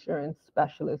insurance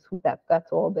specialist who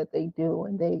that's all that they do,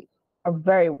 and they are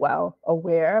very well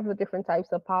aware of the different types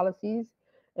of policies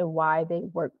and why they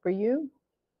work for you.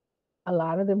 A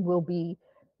lot of them will be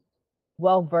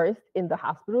well versed in the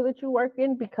hospital that you work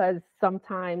in, because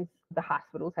sometimes the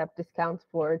hospitals have discounts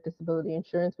for disability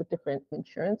insurance with different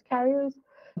insurance carriers.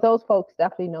 Those folks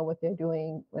definitely know what they're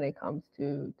doing when it comes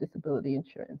to disability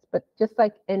insurance. But just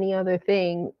like any other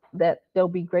thing, that they'll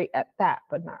be great at that,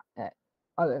 but not at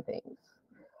other things.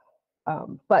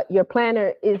 But your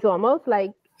planner is almost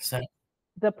like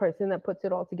the person that puts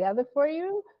it all together for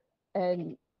you,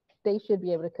 and they should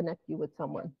be able to connect you with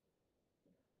someone.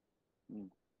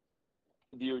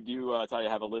 Do you Tanya,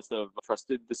 have a list of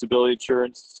trusted disability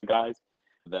insurance guys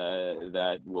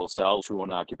that will sell true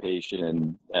own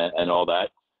occupation and all that?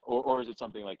 Or is it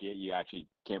something like you actually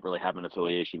can't really have an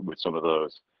affiliation with some of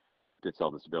those that sell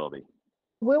disability?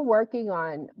 We're working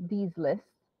on these lists,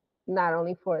 not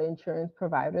only for insurance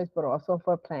providers, but also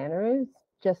for planners,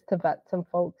 just to vet some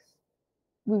folks.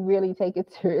 We really take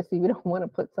it seriously. We don't want to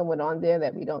put someone on there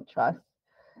that we don't trust.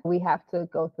 We have to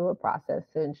go through a process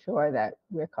to ensure that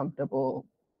we're comfortable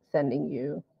sending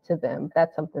you to them.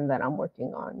 That's something that I'm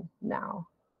working on now.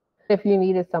 If you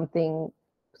needed something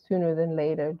sooner than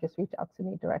later, just reach out to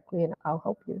me directly and I'll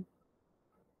help you.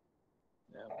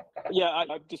 Yeah,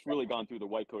 I've just really gone through the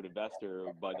white coat investor,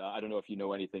 but I don't know if you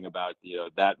know anything about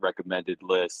that recommended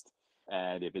list,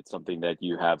 and if it's something that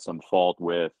you have some fault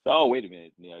with. Oh, wait a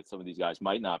minute, some of these guys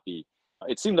might not be.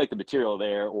 It seemed like the material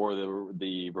there or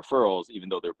the referrals, even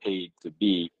though they're paid to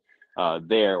be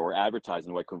there or advertised on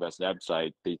the White Coat Investor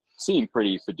website, they seem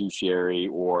pretty fiduciary,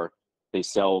 or they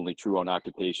sell only true own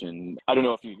occupation. I don't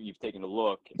know if you've taken a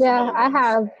look. Yeah, I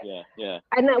have. Yeah.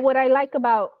 And what I like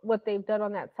about what they've done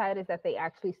on that site is that they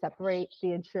actually separate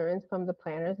the insurance from the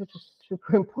planners, which is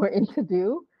super important to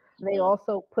do. They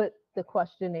also put the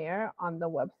questionnaire on the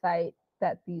website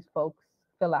that these folks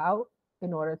fill out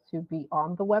in order to be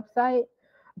on the website.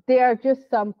 There are just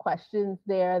some questions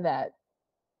there that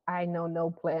I know no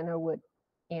planner would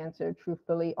answer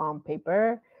truthfully on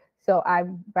paper. So I'd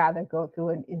rather go through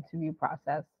an interview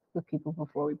process with people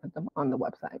before we put them on the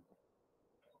website.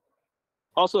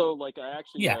 Also, like I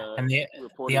actually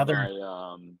reported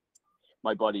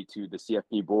my buddy to the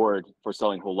CFP board for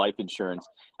selling whole life insurance.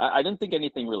 I didn't think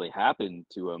anything really happened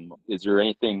to him. Is there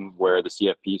anything where the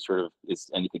CFP sort of is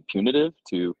anything punitive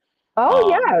to? Oh,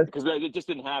 yeah. Because it just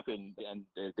didn't happen, and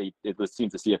it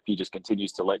seems the CFP just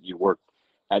continues to let you work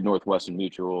at Northwestern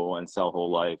Mutual and sell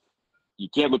whole life. You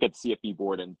can't look at the CFP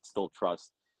board and still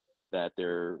trust that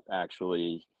they're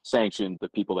actually sanctioned the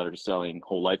people that are selling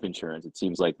whole life insurance. It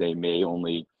seems like they may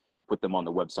only put them on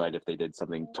the website if they did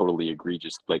something totally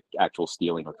egregious, like actual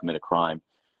stealing or commit a crime.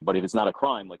 But if it's not a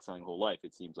crime, like selling whole life,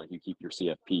 it seems like you keep your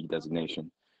CFP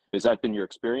designation. Has that been your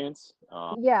experience?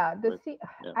 Yeah,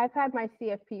 I've had my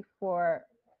CFP for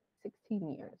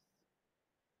 16 years.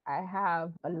 I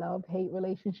have a love-hate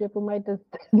relationship with my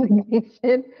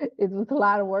designation. It was a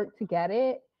lot of work to get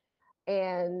it.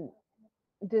 And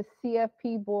the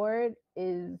CFP board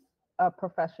is a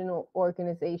professional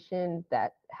organization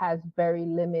that has very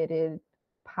limited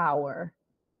power.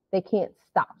 They can't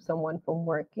stop someone from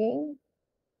working.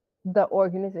 The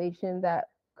organization that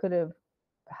could have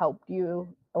helped you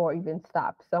or even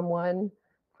stopped someone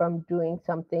from doing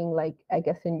something, like, I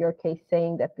guess in your case,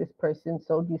 saying that this person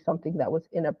sold you something that was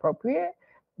inappropriate,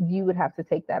 you would have to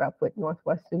take that up with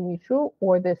Northwestern Mutual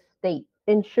or the state.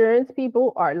 Insurance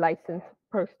people are licensed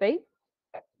per state.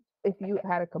 If you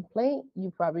had a complaint,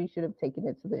 you probably should have taken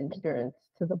it to the insurance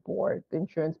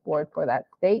board for that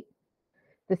state.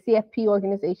 The CFP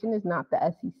organization is not the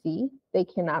SEC. They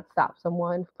cannot stop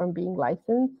someone from being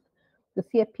licensed. The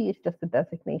CFP is just a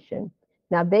designation.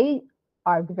 Now, they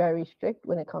are very strict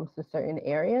when it comes to certain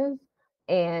areas,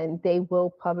 and they will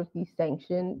publicly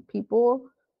sanction people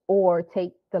or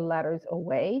take the letters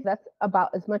away. That's about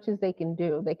as much as they can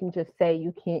do. They can just say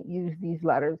you can't use these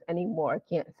letters anymore,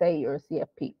 can't say you're a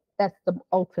CFP. That's the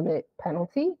ultimate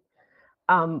penalty.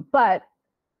 But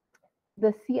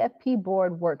the CFP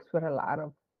board works with a lot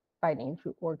of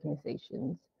financial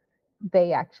organizations.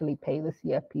 They actually pay the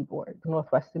CFP board.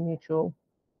 Northwestern Mutual,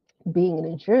 being an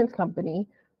insurance company,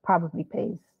 probably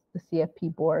pays the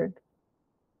CFP board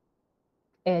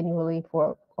annually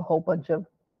for a whole bunch of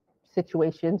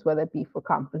situations, whether it be for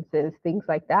conferences, things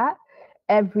like that.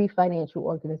 Every financial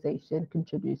organization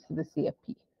contributes to the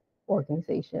CFP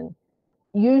organization.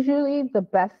 Usually the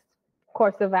best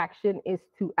course of action is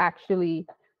to actually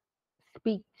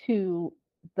speak to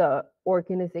the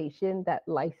organization that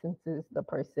licenses the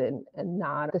person and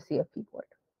not the CFP board.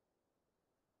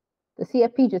 The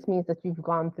CFP just means that you've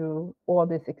gone through all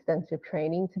this extensive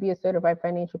training to be a certified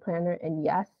financial planner, and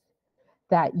yes,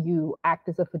 that you act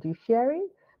as a fiduciary.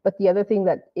 But the other thing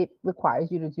that it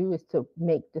requires you to do is to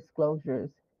make disclosures.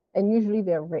 And usually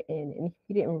they're written, and if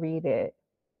you didn't read it,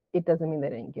 it doesn't mean they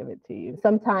didn't give it to you.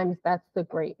 Sometimes that's the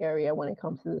gray area when it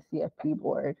comes to the CFP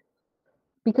board,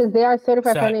 because they are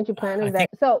certified financial planners.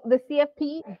 So the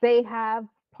CFP, they have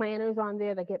planners on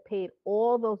there that get paid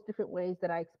all those different ways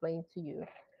that I explained to you.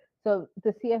 So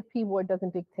the CFP board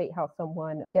doesn't dictate how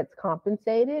someone gets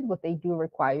compensated. What they do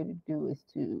require you to do is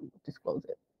to disclose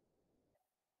it.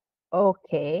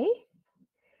 Okay.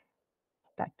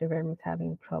 Dr. Verma's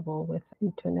having trouble with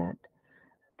internet.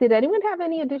 Did anyone have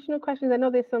any additional questions? I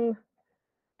know there's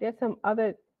some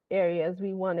other areas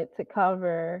we wanted to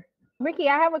cover. Ricky,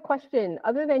 I have a question.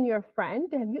 Other than your friend,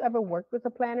 have you ever worked with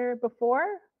a planner before?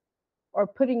 Or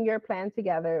putting your plan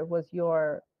together was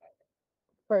your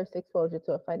first exposure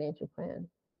to a financial plan?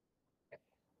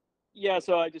 Yeah,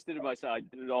 so I just did it myself. I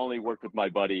did it only work with my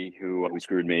buddy who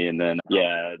screwed me, and then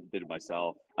did it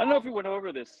myself. I don't know if we went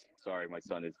over this. Sorry, my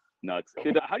son is nuts.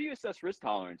 How do you assess risk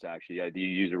tolerance? Actually, do you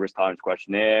use a risk tolerance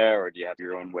questionnaire, or do you have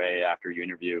your own way after you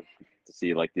interview to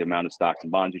see like the amount of stocks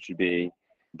and bonds you should be?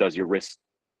 Does your risk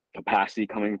capacity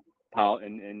coming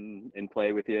in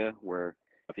play with you? Where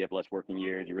if you have less working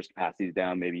years, your risk capacity is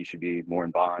down, maybe you should be more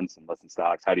in bonds and less in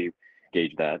stocks. How do you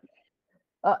gauge that?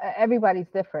 Everybody's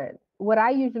different. What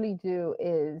I usually do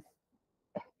is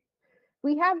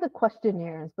we have the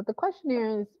questionnaires, but the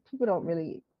questionnaires, people don't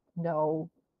really know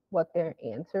what they're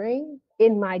answering.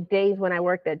 In my days when I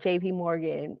worked at JP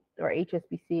Morgan or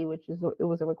HSBC, it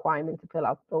was a requirement to fill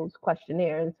out those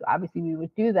questionnaires. Obviously, we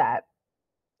would do that.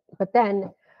 But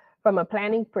then from a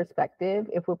planning perspective,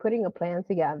 if we're putting a plan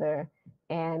together,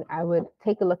 and I would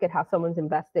take a look at how someone's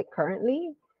invested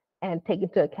currently and take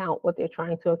into account what they're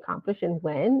trying to accomplish and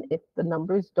when. If the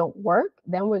numbers don't work,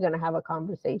 then we're going to have a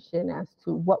conversation as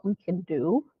to what we can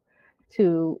do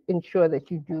to ensure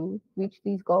that you do reach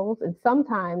these goals. And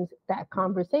sometimes that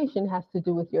conversation has to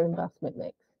do with your investment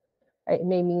mix. Right? It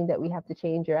may mean that we have to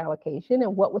change your allocation.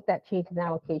 And what would that change in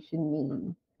allocation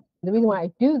mean? The reason why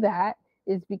I do that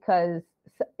is because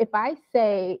if I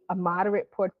say a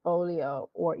moderate portfolio,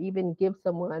 or even give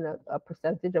someone a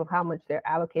percentage of how much they're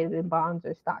allocated in bonds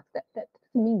or stocks, that doesn't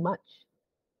mean much.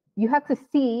 You have to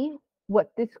see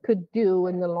what this could do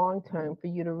in the long term for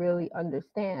you to really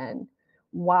understand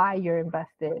why you're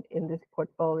invested in this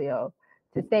portfolio.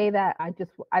 To say that I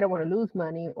don't want to lose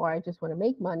money, or I just want to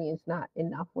make money, is not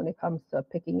enough when it comes to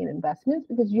picking in investments,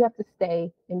 because you have to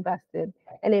stay invested.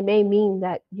 And it may mean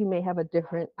that you may have a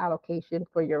different allocation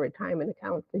for your retirement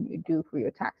accounts than you do for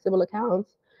your taxable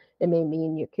accounts. It may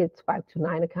mean your kid's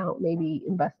 529 account may be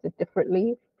invested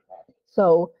differently.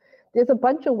 So there's a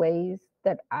bunch of ways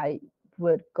that I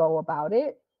would go about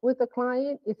it with a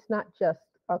client. It's not just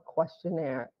a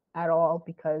questionnaire at all,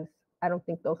 because I don't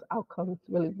think those outcomes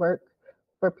really work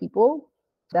for people.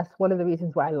 That's one of the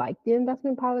reasons why I like the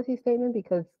investment policy statement,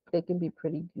 because they can be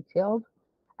pretty detailed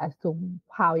as to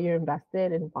how you're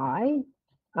invested and why.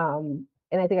 And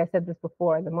I think I said this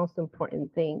before, the most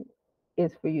important thing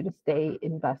is for you to stay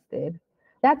invested.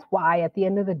 That's why at the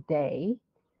end of the day,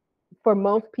 for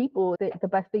most people, the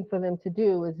best thing for them to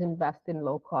do is invest in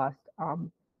low cost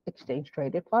exchange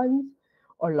traded funds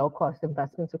or low cost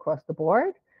investments across the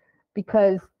board,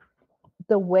 because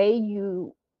the way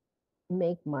you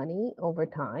make money over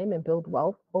time and build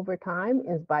wealth over time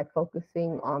is by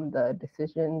focusing on the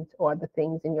decisions or the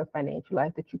things in your financial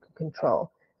life that you can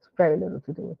control. It's very little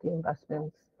to do with the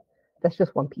investments. That's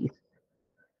just one piece.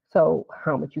 So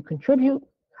how much you contribute,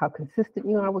 how consistent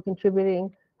you are with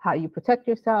contributing, how you protect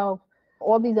yourself,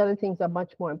 all these other things are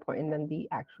much more important than the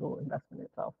actual investment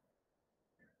itself.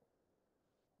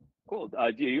 Cool. Are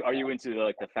you into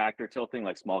like the factor tilting,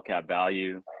 like small cap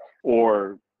value,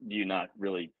 or do you not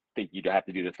really think you'd have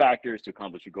to do the factors to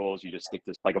accomplish your goals? You just stick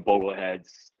to like a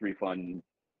Bogleheads 3-fund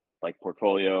like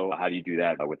portfolio. How do you do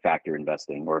that with factor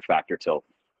investing or factor tilt?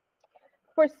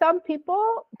 For some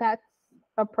people, that's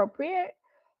appropriate.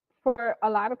 For a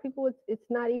lot of people, it's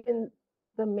not even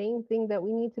the main thing that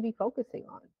we need to be focusing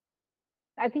on.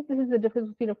 I think this is the difference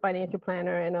between a financial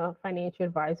planner and a financial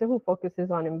advisor who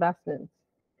focuses on investments.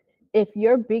 If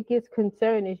your biggest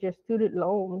concern is your student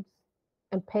loans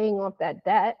and paying off that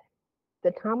debt,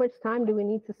 then how much time do we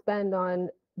need to spend on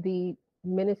the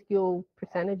minuscule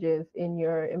percentages in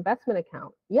your investment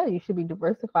account? Yeah, you should be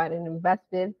diversified and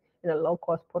invested in a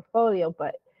low-cost portfolio,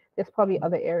 but there's probably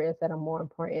other areas that are more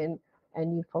important,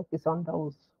 and you focus on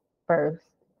those first.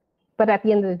 But at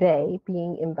the end of the day,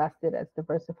 being invested as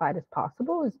diversified as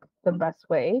possible is the best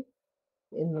way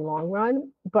in the long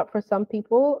run. But for some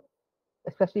people,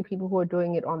 especially people who are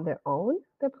doing it on their own,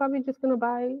 they're probably just going to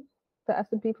buy the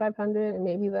S&P 500 and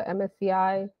maybe the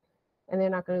MSCI, and they're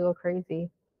not going to go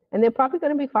crazy. And they're probably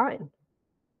going to be fine.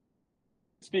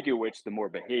 Speaking of which, the more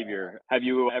behavior, have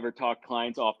you ever talked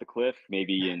clients off the cliff,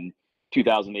 maybe in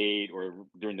 2008 or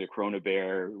during the Corona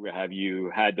Bear? Have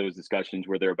you had those discussions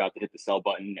where they're about to hit the sell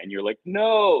button and you're like,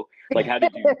 no? Like, how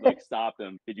did you like stop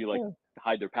them? Did you like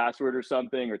hide their password or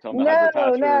something, or tell them to hide their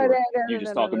password? You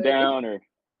just talk them down, or?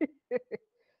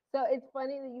 So it's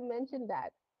funny that you mentioned that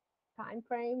time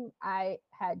frame. I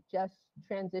had just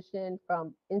transitioned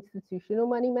from institutional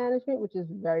money management, which is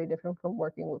very different from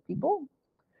working with people,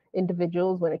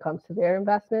 individuals, when it comes to their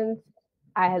investments.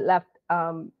 I had left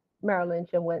Merrill Lynch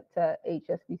and went to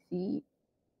HSBC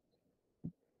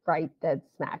right dead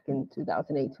smack in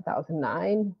 2008,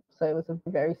 2009. So it was a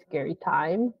very scary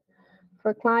time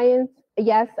for clients.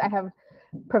 Yes, I have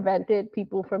prevented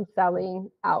people from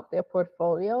selling out their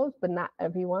portfolios, but not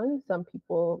everyone. Some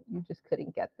people, you just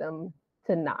couldn't get them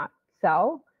to not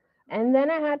sell. And then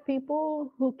I had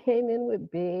people who came in with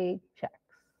big checks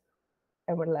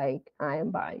and were like, I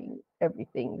am buying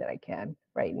everything that I can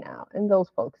right now. And those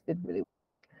folks did really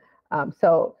well.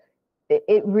 So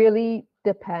it really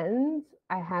depends.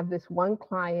 I have this one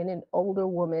client, an older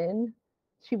woman.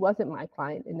 She wasn't my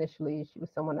client initially. She was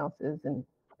someone else's, and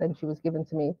then she was given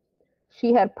to me.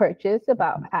 She had purchased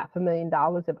about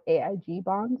 $500,000 of AIG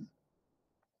bonds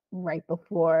right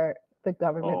before the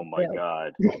government. Oh my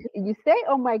God. You say,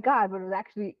 oh my God, but it was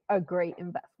actually a great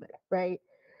investment, right?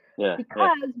 Yeah.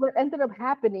 Because what ended up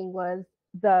happening was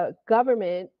the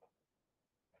government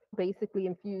basically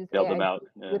infused bailed AIG them out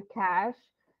with cash,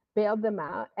 bailed them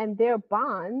out, and their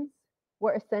bonds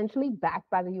were essentially backed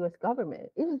by the US government.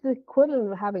 It was the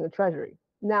equivalent of having a treasury.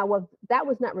 Now, that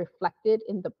was not reflected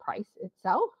in the price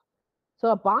itself. So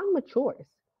a bond matures.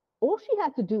 All she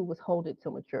had to do was hold it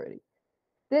to maturity.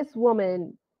 This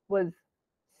woman was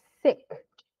sick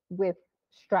with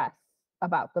stress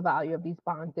about the value of these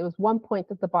bonds. There was one point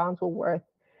that the bonds were worth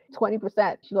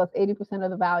 20%. She lost 80% of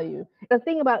the value. The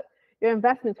thing about your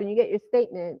investments, when you get your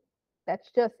statement,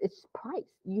 it's price.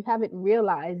 You haven't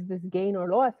realized this gain or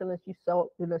loss unless you sell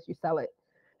it.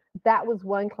 That was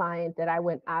one client that I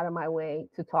went out of my way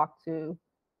to talk to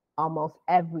almost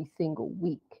every single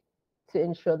week to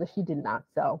ensure that she did not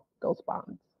sell those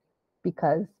bonds,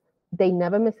 because they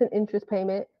never miss an interest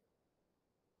payment.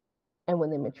 And when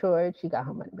they matured, she got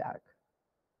her money back.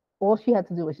 All she had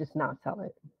to do was just not sell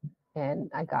it. And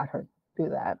I got her through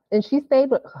that. And she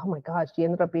stayed with, oh my gosh, she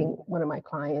ended up being one of my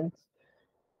clients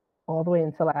all the way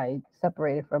until I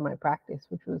separated from my practice,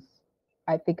 which was,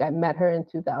 I think I met her in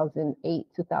 2008,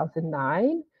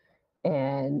 2009.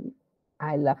 And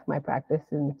I left my practice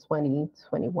in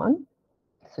 2021.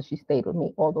 So she stayed with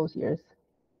me all those years.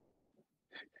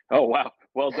 Oh, wow.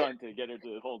 Well done to get her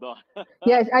to hold on.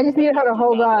 Yes, I just needed her to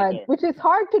hold on, right, which is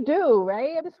hard to do,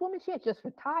 right? This woman, she had just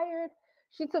retired.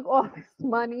 She took all this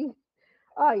money.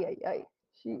 Oh, yeah.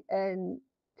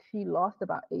 She lost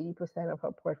about 80% of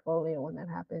her portfolio when that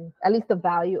happened, at least the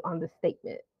value on the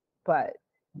statement. But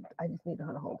I just needed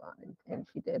her to hold on, and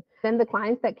she did. Then the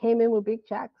clients that came in with big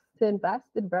checks to invest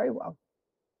did very well.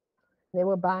 They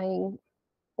were buying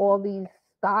all these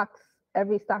stocks,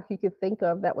 every stock you could think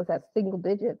of that was at single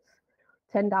digits,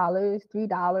 $10,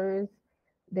 $3.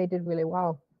 They did really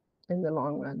well in the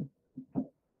long run.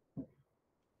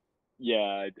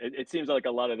 Yeah, it seems like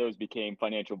a lot of those became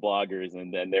financial bloggers,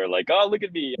 and then they're like, "Oh, look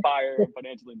at me, fire, I'm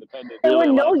financially independent." There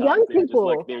Really, were a lot no of times young they were just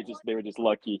like people. they were just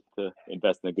lucky to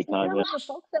invest in a good time. Yeah. The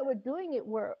folks that were doing it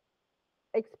were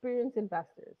experienced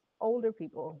investors, older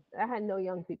people. I had no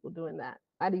young people doing that.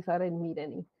 At least I didn't meet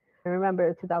any. I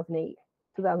remember 2008,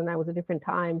 2009 was a different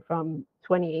time from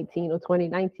 2018 or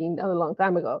 2019, that was a long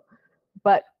time ago.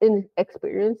 But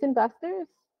experienced investors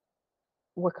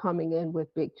were coming in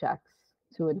with big checks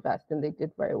to invest, and they did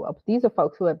very well. But these are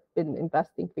folks who have been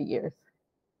investing for years,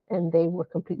 and they were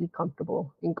completely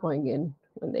comfortable in going in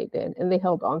when they did, and they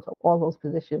held on to all those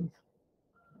positions.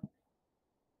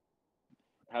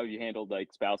 How you handled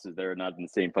like spouses that are not on the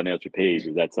same financial page?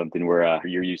 Is that something where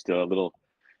you're used to a little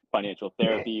financial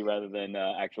therapy rather than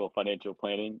actual financial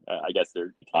planning? I guess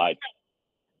they're tied.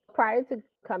 Prior to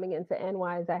coming into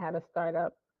Andwise, I had a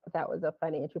startup that was a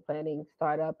financial planning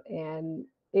startup, and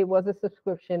it was a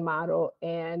subscription model.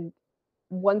 And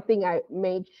one thing I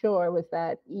made sure was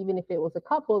that even if it was a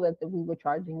couple, that we were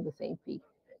charging the same fee.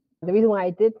 The reason why I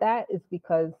did that is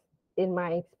because in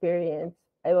my experience,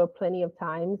 there were plenty of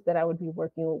times that I would be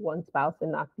working with one spouse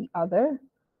and not the other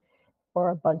for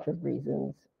a bunch of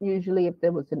reasons. Usually if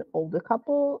there was an older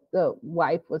couple, the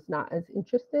wife was not as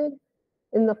interested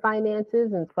in the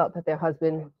finances and felt that their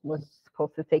husband was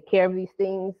supposed to take care of these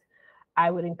things. I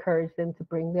would encourage them to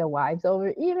bring their wives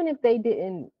over, even if they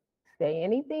didn't say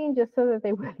anything, just so that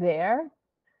they were there,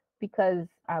 because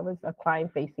I was a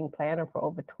client-facing planner for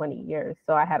over 20 years.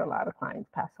 So I had a lot of clients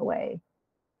pass away.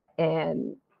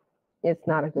 And it's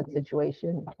not a good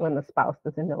situation when the spouse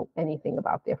doesn't know anything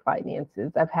about their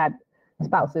finances. I've had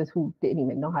spouses who didn't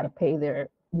even know how to pay their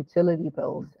utility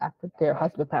bills after their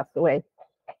husband passed away.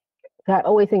 So I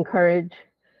always encourage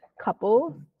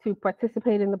couples to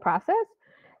participate in the process.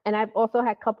 And I've also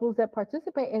had couples that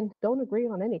participate and don't agree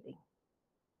on anything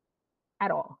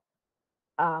at all.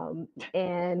 And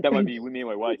that might be me and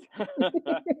my wife.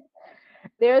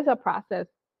 There's a process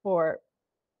for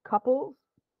couples,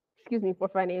 for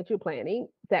financial planning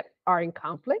that are in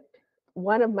conflict.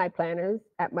 One of my planners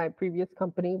at my previous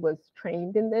company was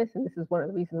trained in this, and this is one of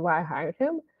the reasons why I hired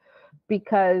him,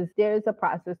 because there's a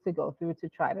process to go through to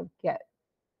try to get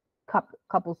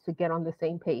couples to get on the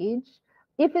same page.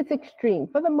 If it's extreme,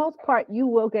 for the most part, you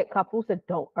will get couples that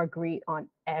don't agree on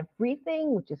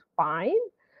everything, which is fine,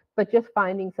 but just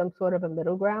finding some sort of a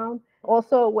middle ground.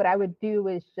 Also, what I would do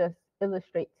is just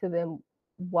illustrate to them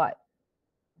what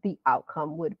the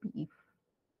outcome would be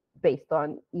based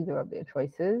on either of their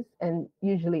choices, and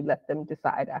usually let them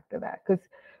decide after that. Because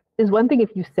there's one thing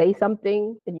if you say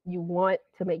something and you want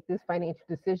to make this financial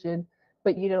decision,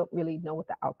 but you don't really know what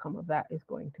the outcome of that is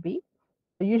going to be.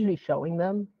 Usually showing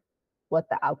them what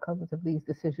the outcomes of these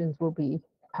decisions will be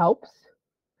helps,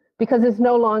 because it's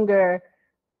no longer,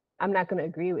 I'm not going to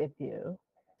agree with you.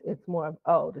 It's more of,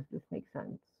 oh, does this make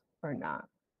sense or not?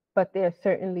 But there's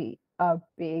certainly a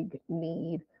big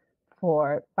need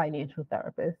for financial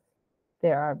therapists.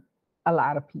 There are a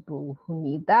lot of people who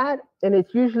need that. And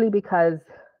it's usually because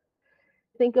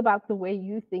think about the way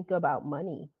you think about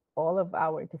money. All of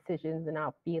our decisions and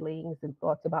our feelings and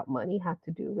thoughts about money have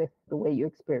to do with the way you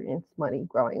experience money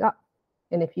growing up.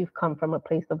 And if you've come from a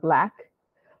place of lack,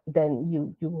 then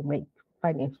you will make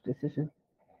financial decisions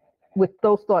with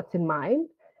those thoughts in mind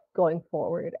going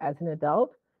forward as an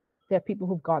adult. There are people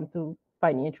who've gone through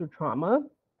financial trauma,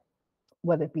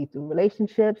 whether it be through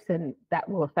relationships, and that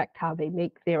will affect how they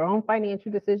make their own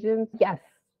financial decisions. Yes.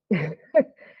 I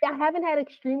haven't had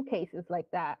extreme cases like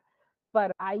that,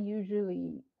 but I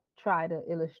usually try to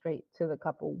illustrate to the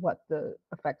couple what the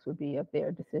effects would be of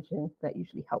their decisions. That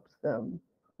usually helps them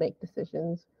make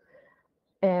decisions.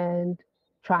 And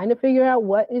trying to figure out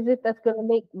what is it that's going to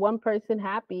make one person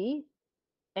happy.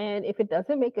 And if it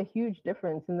doesn't make a huge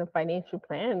difference in the financial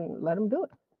plan, let them do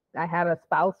it. I had a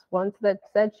spouse once that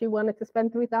said she wanted to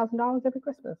spend $3,000 every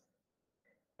Christmas.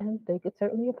 And they could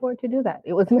certainly afford to do that.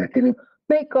 It was not going to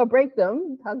make or break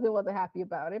them. Husband wasn't happy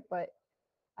about it, but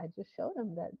I just showed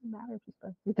them that marriage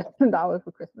is $3,000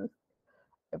 for Christmas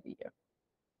every year.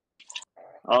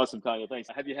 Awesome, Tanya. Thanks.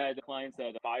 Have you had clients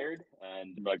that fired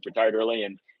and like retired early,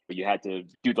 and you had to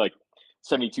do like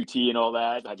 72T and all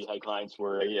that? Have you had clients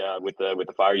where, with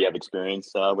the fire, you have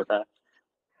experience with that?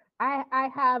 I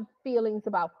have feelings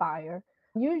about fire.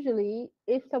 Usually,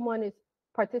 if someone is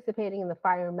participating in the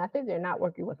fire method, they're not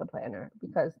working with a planner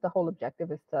because the whole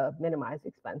objective is to minimize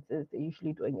expenses. They're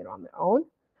usually doing it on their own,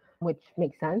 which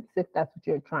makes sense if that's what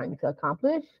you're trying to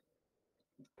accomplish.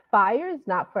 Fire is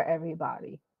not for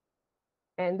everybody.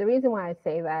 And the reason why I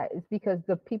say that is because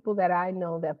the people that I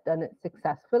know that have done it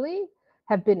successfully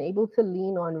have been able to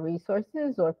lean on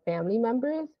resources or family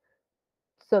members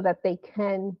so that they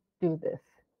can do this.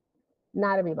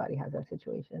 Not everybody has that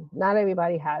situation. Not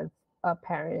everybody has a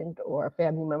parent or a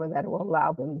family member that will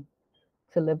allow them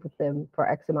to live with them for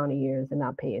X amount of years and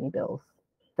not pay any bills.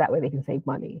 That way they can save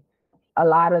money. A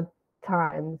lot of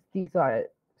times these are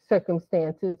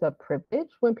circumstances of privilege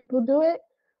when people do it,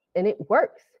 and it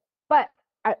works. But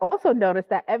I also noticed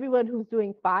that everyone who's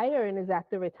doing fire and is at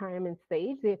the retirement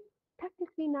stage, they're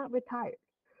technically not retired.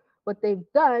 What they've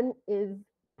done is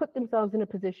put themselves in a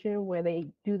position where they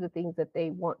do the things that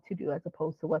they want to do as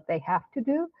opposed to what they have to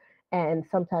do. And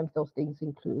sometimes those things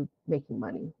include making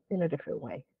money in a different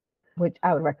way, which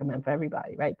I would recommend for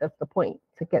everybody, right? That's the point,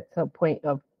 to get to a point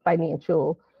of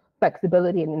financial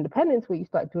flexibility and independence where you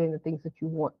start doing the things that you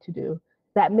want to do.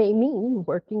 That may mean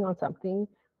working on something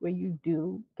where you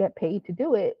do get paid to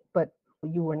do it, but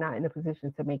you were not in a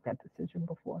position to make that decision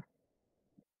before.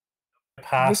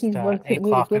 Past Vicky's 8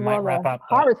 o'clock, we might wrap up.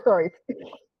 Horror stories.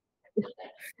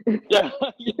 Yeah,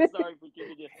 sorry for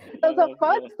giving you. Those are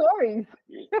fun stories.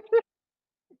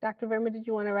 Dr. Verma, did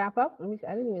you want to wrap up? I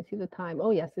didn't even see the time.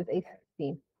 Oh, yes, it's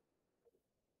 8:16.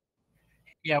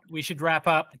 Yeah, we should wrap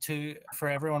up. For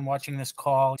everyone watching this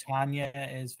call, Tanya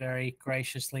is very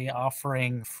graciously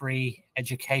offering free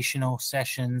educational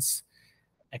sessions,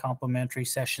 complimentary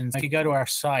sessions. If you go to our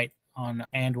site on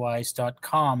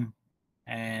andwise.com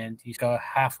and you go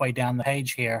halfway down the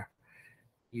page here,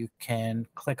 you can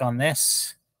click on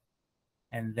this,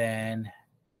 and then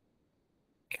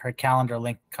her calendar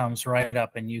link comes right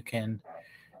up, and you can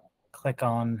click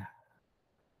on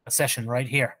a session right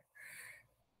here.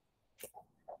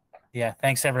 Yeah,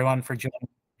 thanks everyone for joining.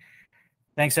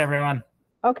 Thanks everyone.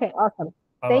 Okay, awesome.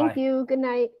 Bye-bye. Thank you. Good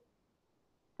night.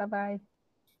 Bye-bye.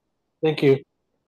 Thank you.